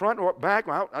whether we're up front or up back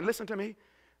or out. Listen to me.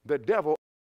 The devil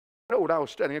know what I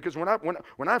was studying, because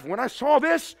when I saw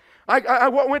this, I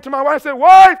went to my wife and said,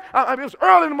 wife, it was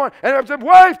early in the morning, and I said,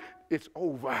 wife, it's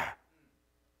over.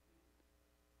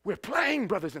 We're playing,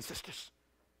 brothers and sisters.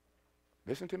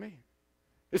 Listen to me.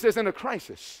 It says, in a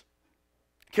crisis,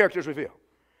 characters revealed.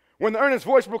 When the earnest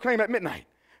voice proclaimed at midnight,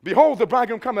 behold, the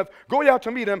bridegroom cometh, go ye out to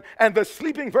meet him, and the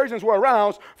sleeping virgins were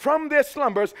aroused from their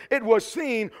slumbers. It was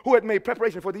seen who had made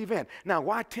preparation for the event. Now,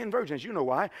 why 10 virgins? You know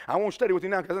why. I won't study with you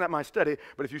now because it's not my study,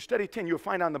 but if you study 10, you'll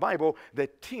find out in the Bible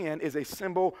that 10 is a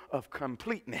symbol of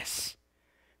completeness.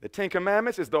 The 10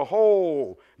 Commandments is the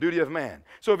whole duty of man.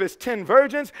 So if it's 10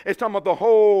 virgins, it's talking about the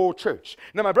whole church.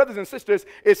 Now, my brothers and sisters,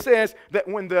 it says that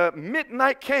when the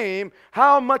midnight came,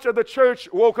 how much of the church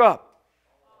woke up?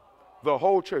 The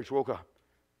whole church woke up.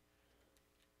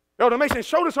 The Mason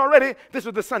showed us already this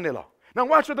was the Sunday law. Now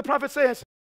watch what the prophet says.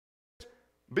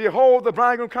 Behold, the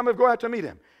bridegroom cometh, go out to meet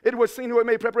him. It was seen who had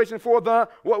made preparation for the,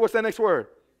 what's the next word?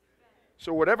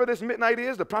 So whatever this midnight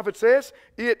is, the prophet says,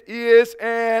 it is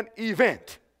an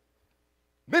event.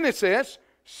 Then it says,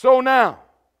 so now,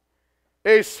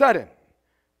 a sudden,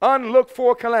 unlooked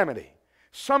for calamity,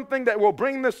 something that will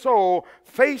bring the soul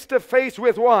face to face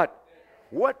with what?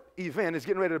 What event is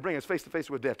getting ready to bring us face to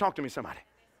face with death? Talk to me, somebody.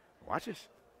 Watch this.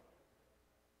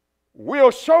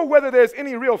 Will show whether there's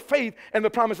any real faith in the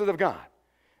promises of God.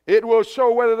 It will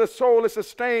show whether the soul is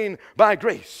sustained by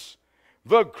grace.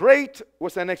 The great,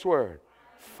 what's that next word?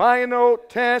 Final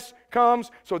test comes.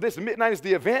 So this midnight is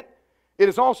the event. It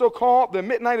is also called, the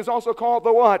midnight is also called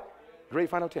the what? Great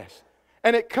final test.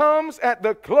 And it comes at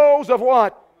the close of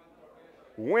what?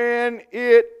 When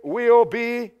it will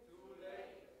be.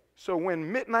 So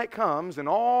when midnight comes and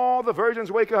all the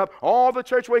virgins wake up, all the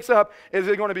church wakes up, is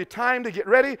it going to be time to get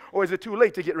ready, or is it too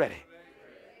late to get ready?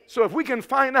 So if we can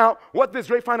find out what this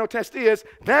great final test is,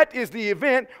 that is the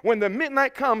event when the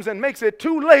midnight comes and makes it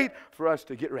too late for us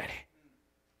to get ready.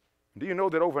 Do you know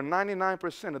that over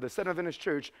 99% of the Seventh Adventist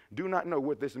church do not know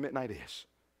what this midnight is?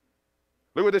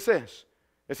 Look what it says.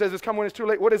 It says it's come when it's too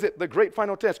late. What is it? The great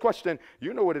final test. Question,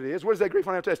 you know what it is. What is that great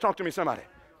final test? Talk to me, somebody.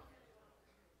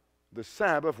 The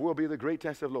Sabbath will be the great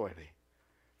test of loyalty.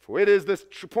 For it is this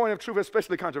point of truth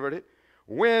especially controverted,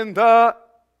 when the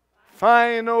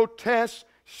final test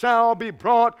shall be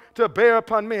brought to bear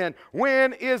upon men.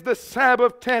 When is the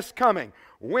Sabbath test coming?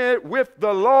 When, with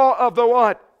the law of the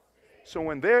what? So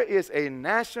when there is a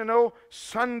national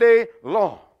Sunday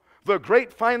law, the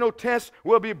great final test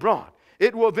will be brought.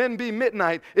 It will then be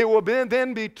midnight. It will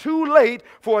then be too late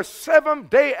for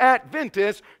Seventh-day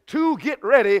Adventists to get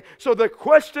ready. So the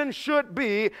question should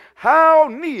be, how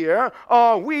near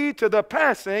are we to the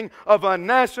passing of a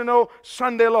national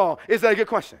Sunday law? Is that a good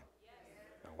question? Yes.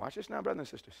 Now watch this now, brothers and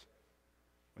sisters.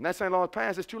 When that Sunday law is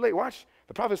passed, it's too late. Watch.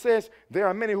 The prophet says there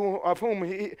are many who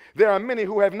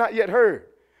have not yet heard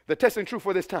the testing truth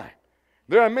for this time.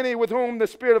 There are many with whom the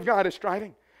Spirit of God is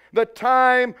striving. The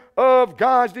time of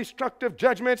God's destructive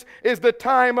judgments is the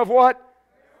time of what?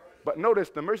 But notice,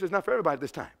 the mercy is not for everybody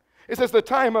this time. It says the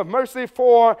time of mercy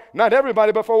for not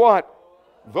everybody, but for what?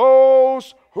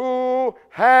 Those who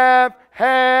have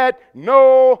had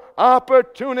no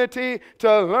opportunity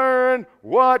to learn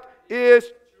what is.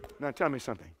 Now tell me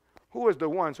something. Who is the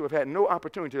ones who have had no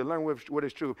opportunity to learn what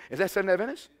is true? Is that Seventh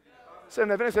Adventists?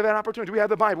 Seventh Adventists have had opportunity. We have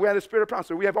the Bible. We have the Spirit of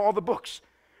prophecy. We have all the books.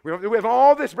 We have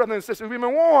all this, brothers and sisters. We've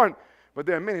been warned. But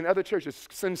there are many in other churches,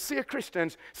 sincere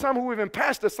Christians, some who even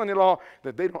passed the Sunday law,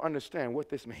 that they don't understand what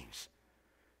this means.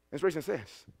 Inspiration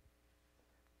says,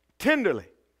 tenderly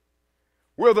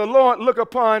will the Lord look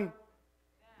upon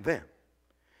them.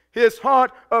 His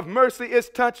heart of mercy is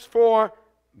touched for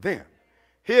them.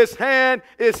 His hand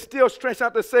is still stretched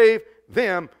out to save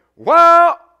them,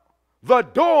 while the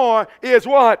door is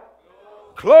what?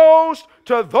 Closed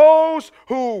to those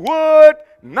who would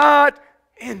not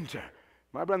enter.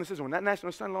 My brother and sister, when that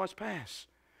national Sunday law is passed,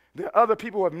 There are other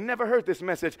people who have never heard this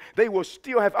message. They will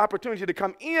still have opportunity to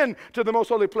come in to the most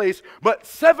holy place. But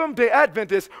Seventh-day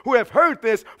Adventists who have heard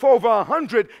this for over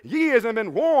 100 years and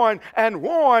been warned and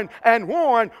warned and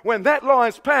warned, when that law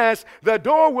is passed, the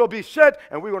door will be shut,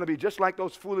 and we're going to be just like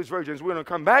those foolish virgins. We're going to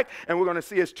come back, and we're going to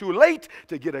see it's too late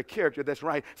to get a character that's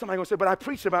right. Somebody's going to say, but I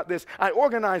preached about this. I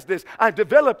organized this. I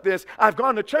developed this. I've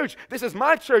gone to church. This is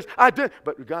my church. I did.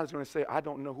 But God's going to say, I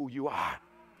don't know who you are.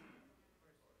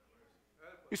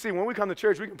 You see, when we come to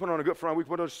church, we can put on a good front, we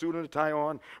can put a suit and a tie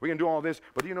on, we can do all this,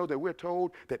 but do you know that we're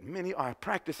told that many are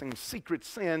practicing secret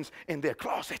sins in their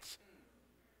closets?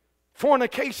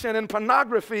 Fornication and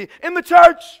pornography in the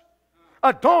church,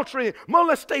 adultery,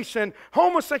 molestation,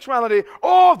 homosexuality,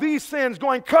 all these sins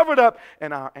going covered up,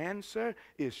 and our answer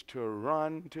is to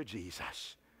run to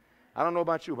Jesus. I don't know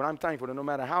about you, but I'm thankful that no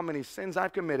matter how many sins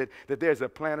I've committed, that there's a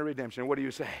plan of redemption. What do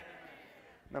you say?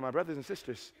 Now, my brothers and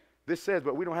sisters, this says,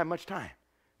 but we don't have much time.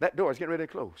 That door is getting ready to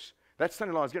close. That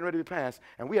Sunday law is getting ready to be passed.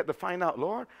 And we have to find out,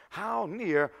 Lord, how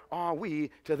near are we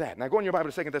to that? Now go in your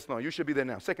Bible to 2 Thessalonians. You should be there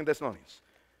now. 2 Thessalonians.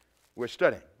 We're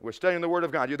studying. We're studying the Word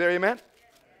of God. You there, amen?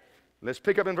 Let's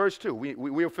pick up in verse 2.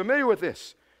 We're familiar with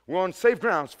this. We're on safe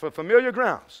grounds, for familiar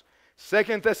grounds.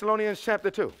 2 Thessalonians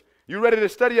chapter 2. You ready to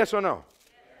study, yes or no?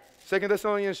 Yes. 2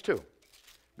 Thessalonians 2.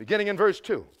 Beginning in verse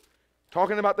 2.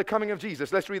 Talking about the coming of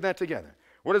Jesus. Let's read that together.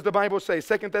 What does the Bible say?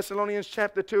 2 Thessalonians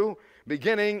chapter 2,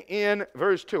 beginning in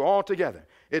verse 2, all together.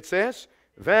 It says,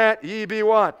 that ye be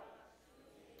what?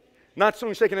 Not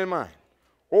soon shaken in mind,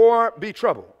 or be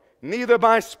troubled, neither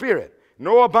by spirit,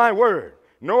 nor by word,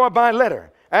 nor by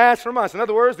letter, as from us. In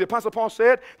other words, the Apostle Paul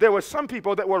said there were some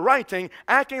people that were writing,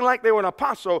 acting like they were an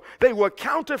apostle. They were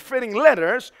counterfeiting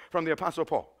letters from the Apostle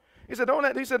Paul. He said, don't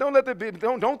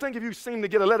think if you seem to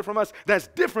get a letter from us that's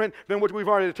different than what we've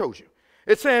already told you.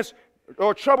 It says,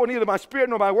 or trouble neither by spirit,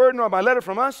 nor by word, nor by letter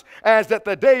from us, as that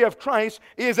the day of Christ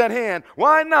is at hand.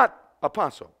 Why not,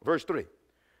 apostle? Verse 3.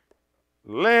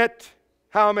 Let,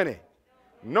 how many?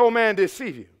 No man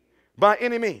deceive you by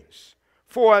any means.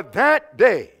 For that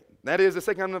day, that is the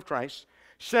second coming of Christ,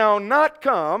 shall not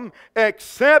come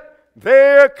except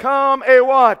there come a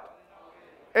what?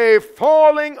 A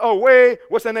falling away.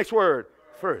 What's the next word?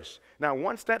 First. Now,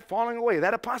 once that falling away,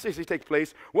 that apostasy takes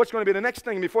place, what's going to be the next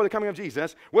thing before the coming of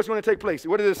Jesus? What's going to take place?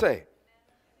 What does it say?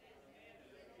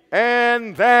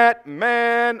 And that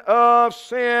man of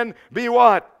sin be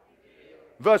what?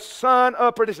 The son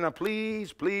of perdition. Now,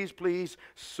 please, please, please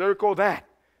circle that.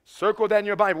 Circle that in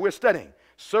your Bible. We're studying.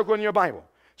 Circle in your Bible.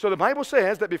 So the Bible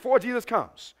says that before Jesus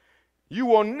comes, you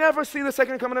will never see the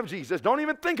second coming of Jesus. Don't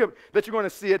even think of that you're going to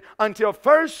see it until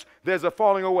first there's a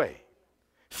falling away.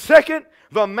 Second,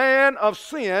 the man of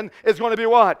sin is going to be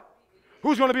what?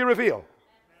 Who's going to be revealed?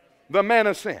 The man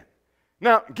of sin.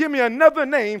 Now, give me another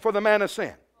name for the man of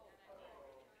sin.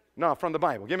 No, from the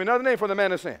Bible. Give me another name for the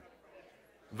man of sin.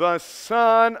 The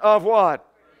son of what?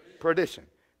 Perdition.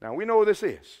 Now, we know who this is.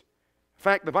 In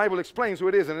fact, the Bible explains who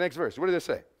it is in the next verse. What does it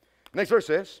say? The next verse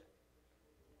says,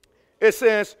 it's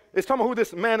talking about who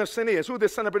this man of sin is, who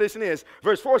this son of perdition is.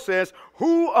 Verse 4 says,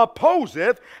 who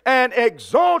opposeth and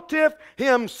exalteth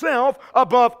himself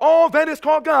above all that is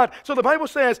called God. So the Bible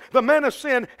says the man of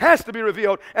sin has to be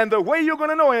revealed. And the way you're going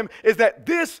to know him is that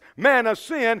this man of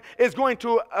sin is going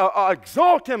to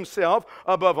exalt himself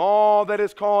above all that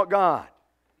is called God.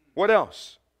 What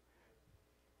else?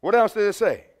 What else did it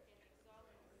say?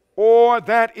 Or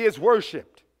that is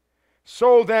worshipped,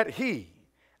 so that he,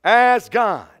 as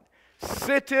God,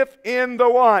 sitteth in the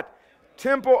what?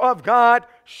 Temple of God,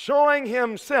 showing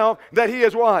himself that he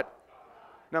is what?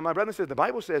 Now, my brother says, the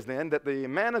Bible says then that the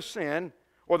man of sin,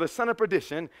 or the son of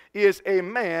perdition, is a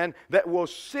man that will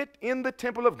sit in the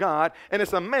temple of God, and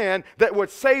it's a man that would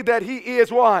say that he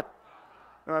is what?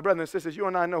 Now, my brothers and sisters, you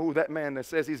and I know who that man that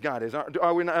says he's God is.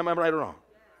 Are we not, am I right or wrong?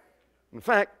 In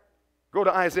fact, go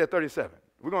to Isaiah 37.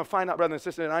 We're going to find out, brothers and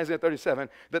sisters, in Isaiah 37,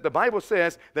 that the Bible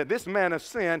says that this man of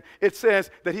sin, it says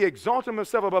that he exalted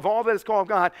himself above all that is called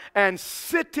God and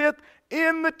sitteth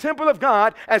in the temple of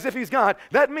God as if he's God.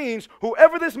 That means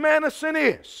whoever this man of sin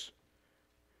is,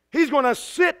 he's going to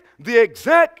sit the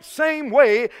exact same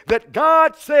way that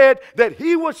God said that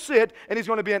he would sit, and he's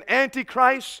going to be an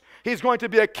antichrist. He's going to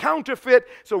be a counterfeit.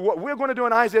 So what we're going to do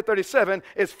in Isaiah 37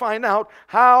 is find out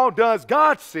how does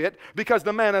God sit, because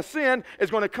the man of sin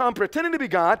is going to come pretending to be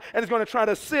God and is going to try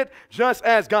to sit just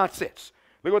as God sits.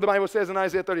 Look what the Bible says in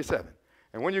Isaiah 37.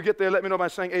 And when you get there, let me know by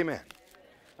saying amen.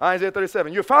 Isaiah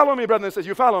 37. You follow me, brothers and sisters.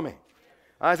 You follow me.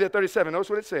 Isaiah 37.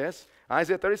 Notice what it says.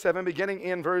 Isaiah 37, beginning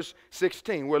in verse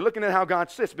 16. We're looking at how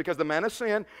God sits because the man of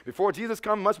sin, before Jesus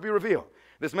comes, must be revealed.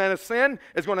 This man of sin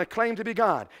is going to claim to be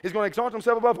God. He's going to exalt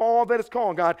himself above all that is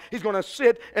called God. He's going to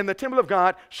sit in the temple of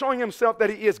God, showing himself that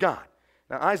he is God.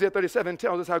 Now, Isaiah 37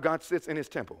 tells us how God sits in his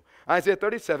temple. Isaiah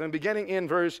 37, beginning in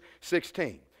verse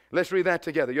 16. Let's read that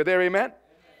together. You're there, amen?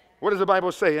 What does the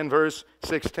Bible say in verse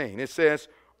 16? It says,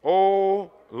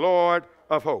 O Lord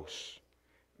of hosts,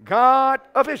 God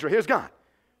of Israel. Here's God.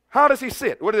 How does he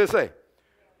sit? What does it say?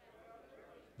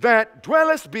 That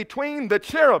dwellest between the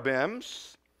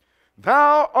cherubims,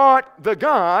 thou art the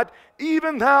God,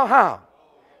 even thou how?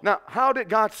 Now, how did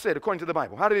God sit according to the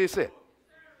Bible? How did he sit?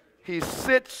 He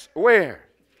sits where?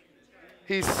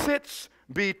 He sits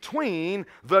between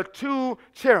the two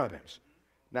cherubims.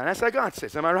 Now, that's how God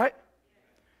sits. Am I right?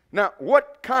 Now,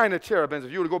 what kind of cherubims?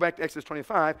 If you were to go back to Exodus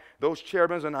 25, those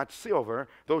cherubims are not silver.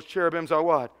 Those cherubims are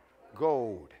what?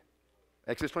 Gold.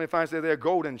 Exodus 25 says they're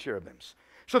golden cherubims.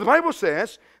 So the Bible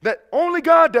says that only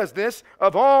God does this.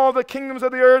 Of all the kingdoms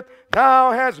of the earth,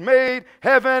 thou hast made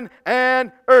heaven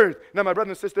and earth. Now, my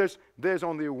brothers and sisters, there's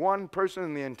only one person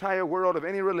in the entire world of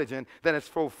any religion that has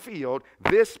fulfilled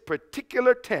this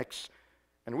particular text,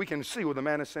 and we can see who the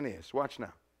man of sin is. Watch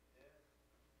now.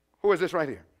 Who is this right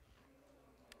here?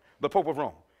 The Pope of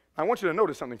Rome. I want you to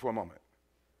notice something for a moment.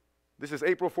 This is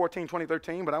April 14,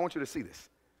 2013, but I want you to see this.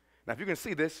 Now, if you can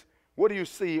see this, what do you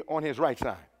see on his right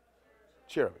side?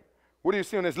 Cherubim. What do you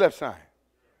see on his left side?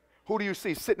 Who do you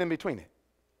see sitting in between it?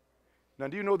 Now,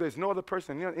 do you know there's no other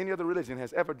person in any other religion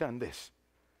has ever done this?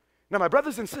 Now, my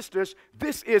brothers and sisters,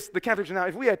 this is the Catholic Church. Now,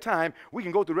 if we had time, we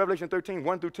can go through Revelation 13,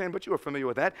 1 through 10, but you are familiar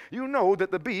with that. You know that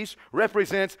the beast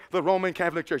represents the Roman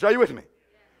Catholic Church. Are you with me?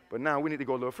 But now we need to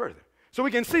go a little further. So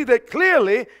we can see that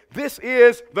clearly this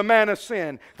is the man of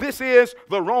sin. This is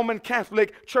the Roman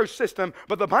Catholic Church system.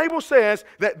 But the Bible says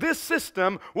that this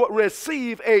system will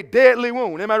receive a deadly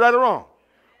wound. Am I right or wrong?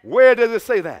 Where does it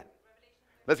say that?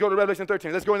 Let's go to Revelation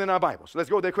 13. Let's go in our Bibles. Let's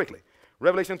go there quickly.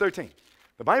 Revelation 13.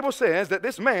 The Bible says that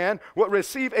this man will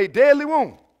receive a deadly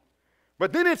wound.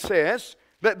 But then it says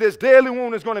that this deadly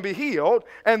wound is going to be healed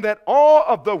and that all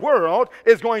of the world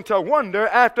is going to wonder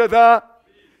after the...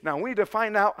 Now, we need to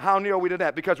find out how near we to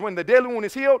that, because when the deadly wound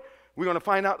is healed, we're going to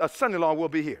find out a son-in-law will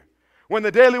be here. When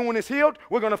the deadly wound is healed,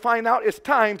 we're going to find out it's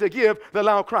time to give the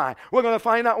loud cry. We're going to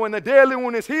find out when the deadly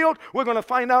wound is healed, we're going to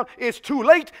find out it's too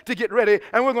late to get ready,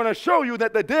 and we're going to show you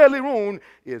that the deadly wound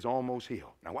is almost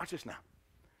healed. Now, watch this now.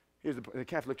 Here's the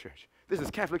Catholic Church. This is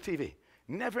Catholic TV.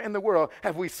 Never in the world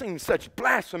have we seen such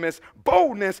blasphemous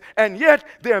boldness, and yet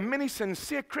there are many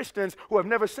sincere Christians who have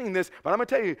never seen this. But I'm going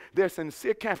to tell you, there are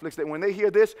sincere Catholics that when they hear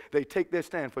this, they take their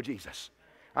stand for Jesus.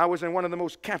 I was in one of the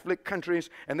most Catholic countries,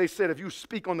 and they said if you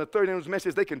speak on the third angel's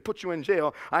message, they can put you in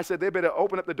jail. I said they better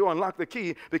open up the door and lock the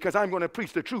key, because I'm going to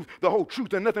preach the truth, the whole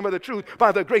truth, and nothing but the truth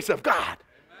by the grace of God.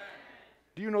 Amen.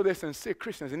 Do you know there's sincere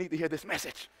Christians that need to hear this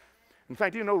message? In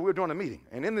fact, you know, we were doing a meeting,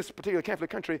 and in this particular Catholic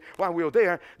country, while we were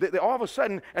there, all of a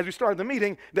sudden, as we started the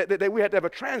meeting, that we had to have a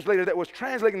translator that was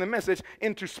translating the message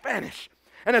into Spanish.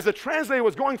 And as the translator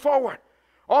was going forward,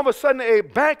 all of a sudden, a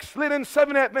backslidden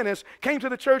Seventh-day Adventist came to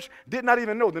the church, did not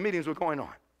even know the meetings were going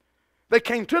on. They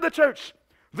came to the church.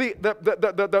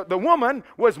 The woman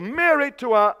was married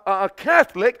to a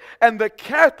Catholic, and the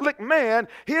Catholic man,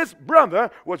 his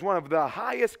brother, was one of the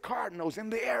highest cardinals in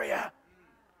the area.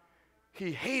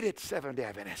 He hated Seventh-day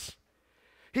Adventists.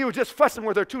 He was just fussing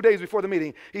with her 2 days before the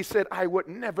meeting. He said, I would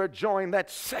never join that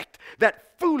sect,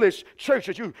 that foolish church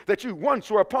that you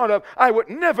once were a part of. I would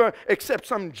never accept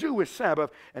some Jewish Sabbath.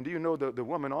 And do you know the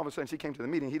woman, all of a sudden, she came to the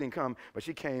meeting. He didn't come, but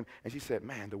she came, and she said,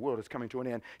 man, the world is coming to an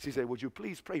end. She said, would you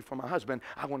please pray for my husband?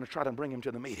 I want to try to bring him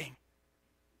to the meeting.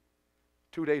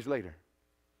 2 days later,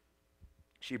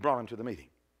 she brought him to the meeting.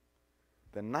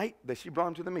 The night that she brought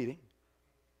him to the meeting,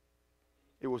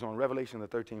 it was on Revelation, the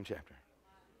 13th chapter,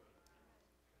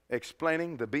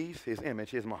 explaining the beast, his image,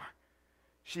 his mark.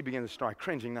 She began to start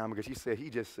cringing now because he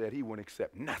just said he wouldn't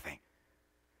accept nothing.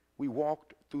 We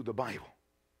walked through the Bible,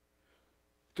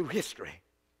 through history.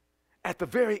 At the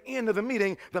very end of the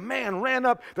meeting, the man ran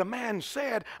up. The man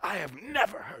said, I have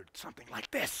never heard something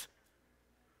like this.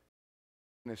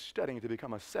 And is studying to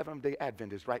become a Seventh-day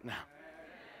Adventist right now.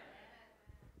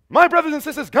 My brothers and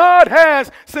sisters, God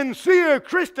has sincere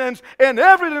Christians in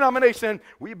every denomination.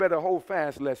 We better hold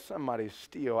fast lest somebody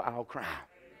steal our crown.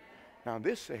 Now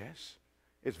this says,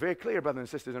 it's very clear, brothers and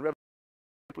sisters, in Revelation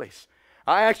place.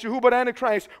 I ask you, who but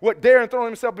Antichrist would dare and throw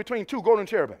himself between two golden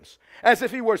cherubims, as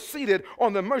if he were seated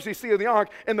on the mercy seat of the ark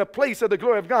in the place of the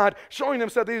glory of God, showing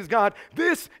himself that he is God.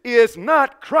 This is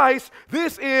not Christ.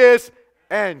 This is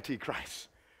Antichrist.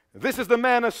 This is the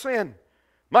man of sin.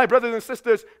 My brothers and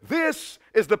sisters, this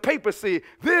is the papacy.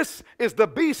 This is the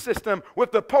beast system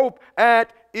with the Pope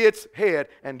at its head.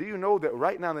 And do you know that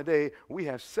right now in the day, we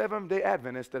have Seventh-day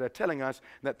Adventists that are telling us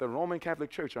that the Roman Catholic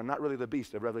Church are not really the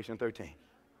beast of Revelation 13.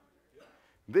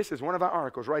 This is one of our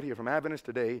articles right here from Adventist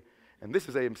Today. And this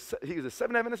is he's a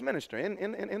Seventh Adventist minister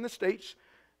in the States.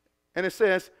 And it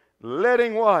says,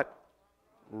 letting what?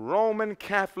 Roman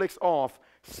Catholics off.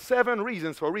 7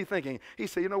 reasons for rethinking. He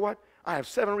said, you know what? I have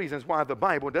 7 reasons why the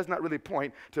Bible does not really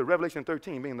point to Revelation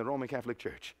 13 being the Roman Catholic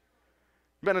Church.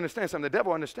 You better understand something. The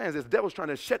devil understands this. The devil's trying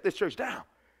to shut this church down.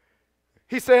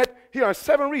 He said, here are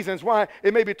 7 reasons why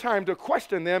it may be time to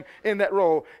question them in that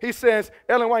role. He says,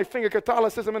 Ellen White fingered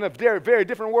Catholicism in a very, very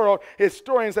different world.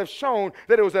 Historians have shown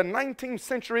that it was a 19th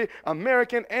century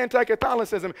American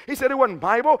anti-Catholicism. He said it wasn't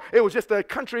Bible. It was just the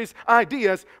country's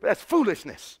ideas. But that's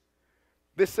foolishness.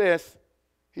 This says,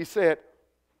 he said,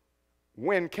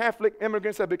 when Catholic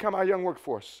immigrants have become our young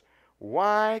workforce,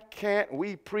 why can't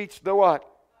we preach the what?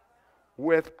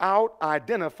 Without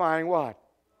identifying what?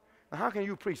 Now, how can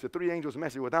you preach the 3 angels'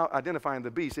 message without identifying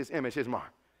the beast, his image, his mark?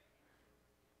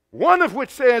 One of which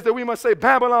says that we must say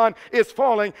Babylon is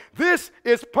falling. This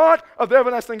is part of the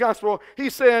everlasting gospel. He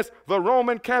says the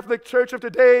Roman Catholic Church of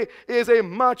today is a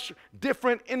much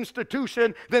different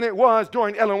institution than it was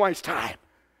during Ellen White's time.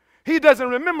 He doesn't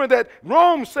remember that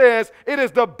Rome says it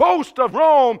is the boast of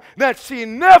Rome that she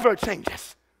never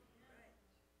changes.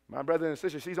 My brother and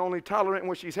sister, she's only tolerant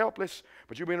when she's helpless.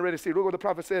 But you've been ready to see. Look what the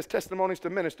prophet says, testimonies to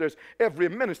ministers. Every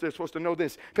minister is supposed to know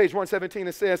this. Page 117,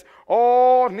 it says,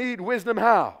 all need wisdom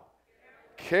how?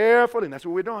 Carefully. And that's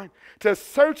what we're doing. To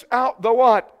search out the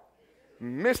what?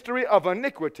 Mystery of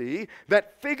iniquity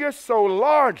that figures so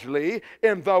largely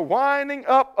in the winding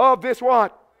up of this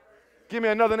what? Give me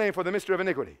another name for the mystery of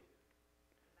iniquity.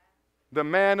 The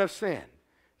man of sin.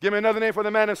 Give me another name for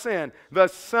the man of sin. The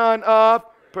son of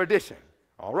perdition.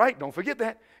 All right, don't forget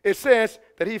that. It says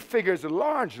that he figures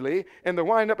largely in the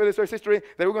wind up of this earth's history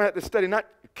that we're going to have to study not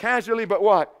casually, but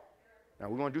what? Now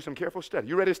we're going to do some careful study.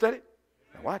 You ready to study?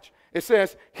 Now watch. It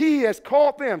says, he has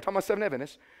called them, talking about 7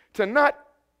 Adventists, to not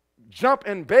jump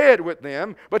in bed with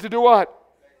them, but to do what?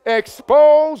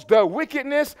 Expose the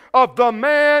wickedness of the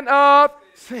man of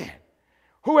sin,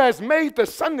 who has made the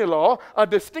Sunday law a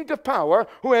distinctive power,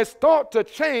 who has thought to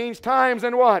change times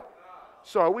and what?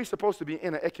 So are we supposed to be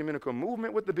in an ecumenical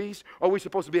movement with the beast, or are we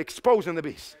supposed to be exposing the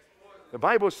beast? The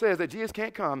Bible says that Jesus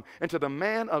can't come until the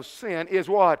man of sin is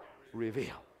what?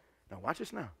 Revealed. Now watch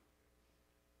this now.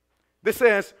 This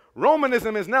says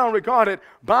Romanism is now regarded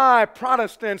by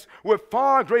Protestants with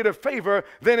far greater favor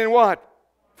than in what?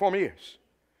 Former years.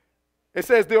 It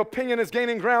says the opinion is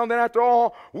gaining ground that after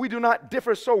all, we do not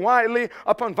differ so widely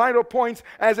upon vital points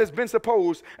as has been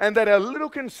supposed, and that a little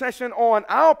concession on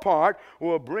our part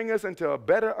will bring us into a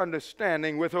better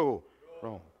understanding with who?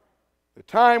 Rome. The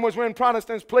time was when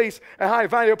Protestants placed a high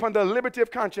value upon the liberty of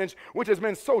conscience, which has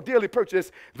been so dearly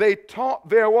purchased. They taught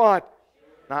their what?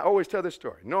 Now, I always tell this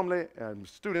story. Normally,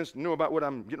 students knew about what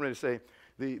I'm getting ready to say.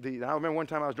 I remember one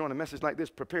time I was doing a message like this,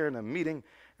 preparing a meeting,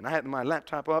 and I had my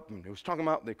laptop up, and it was talking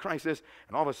about the crisis,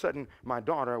 and all of a sudden, my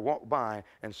daughter walked by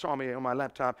and saw me on my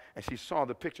laptop, and she saw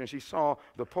the picture, and she saw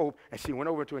the Pope, and she went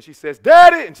over to her, and she says,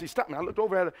 Daddy! And she stopped me. I looked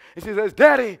over at her, and she says,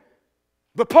 Daddy,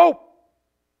 the Pope!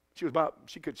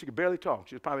 She could barely talk.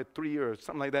 She was probably 3 years,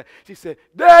 something like that. She said,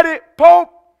 Daddy,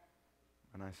 Pope!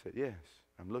 And I said, yes,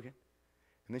 I'm looking.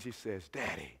 And then she says,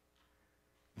 Daddy,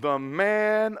 the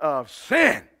man of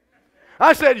sin.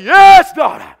 I said, yes,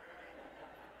 daughter.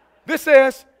 This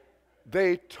says,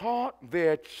 they taught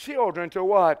their children to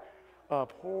what?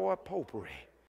 Abhor popery.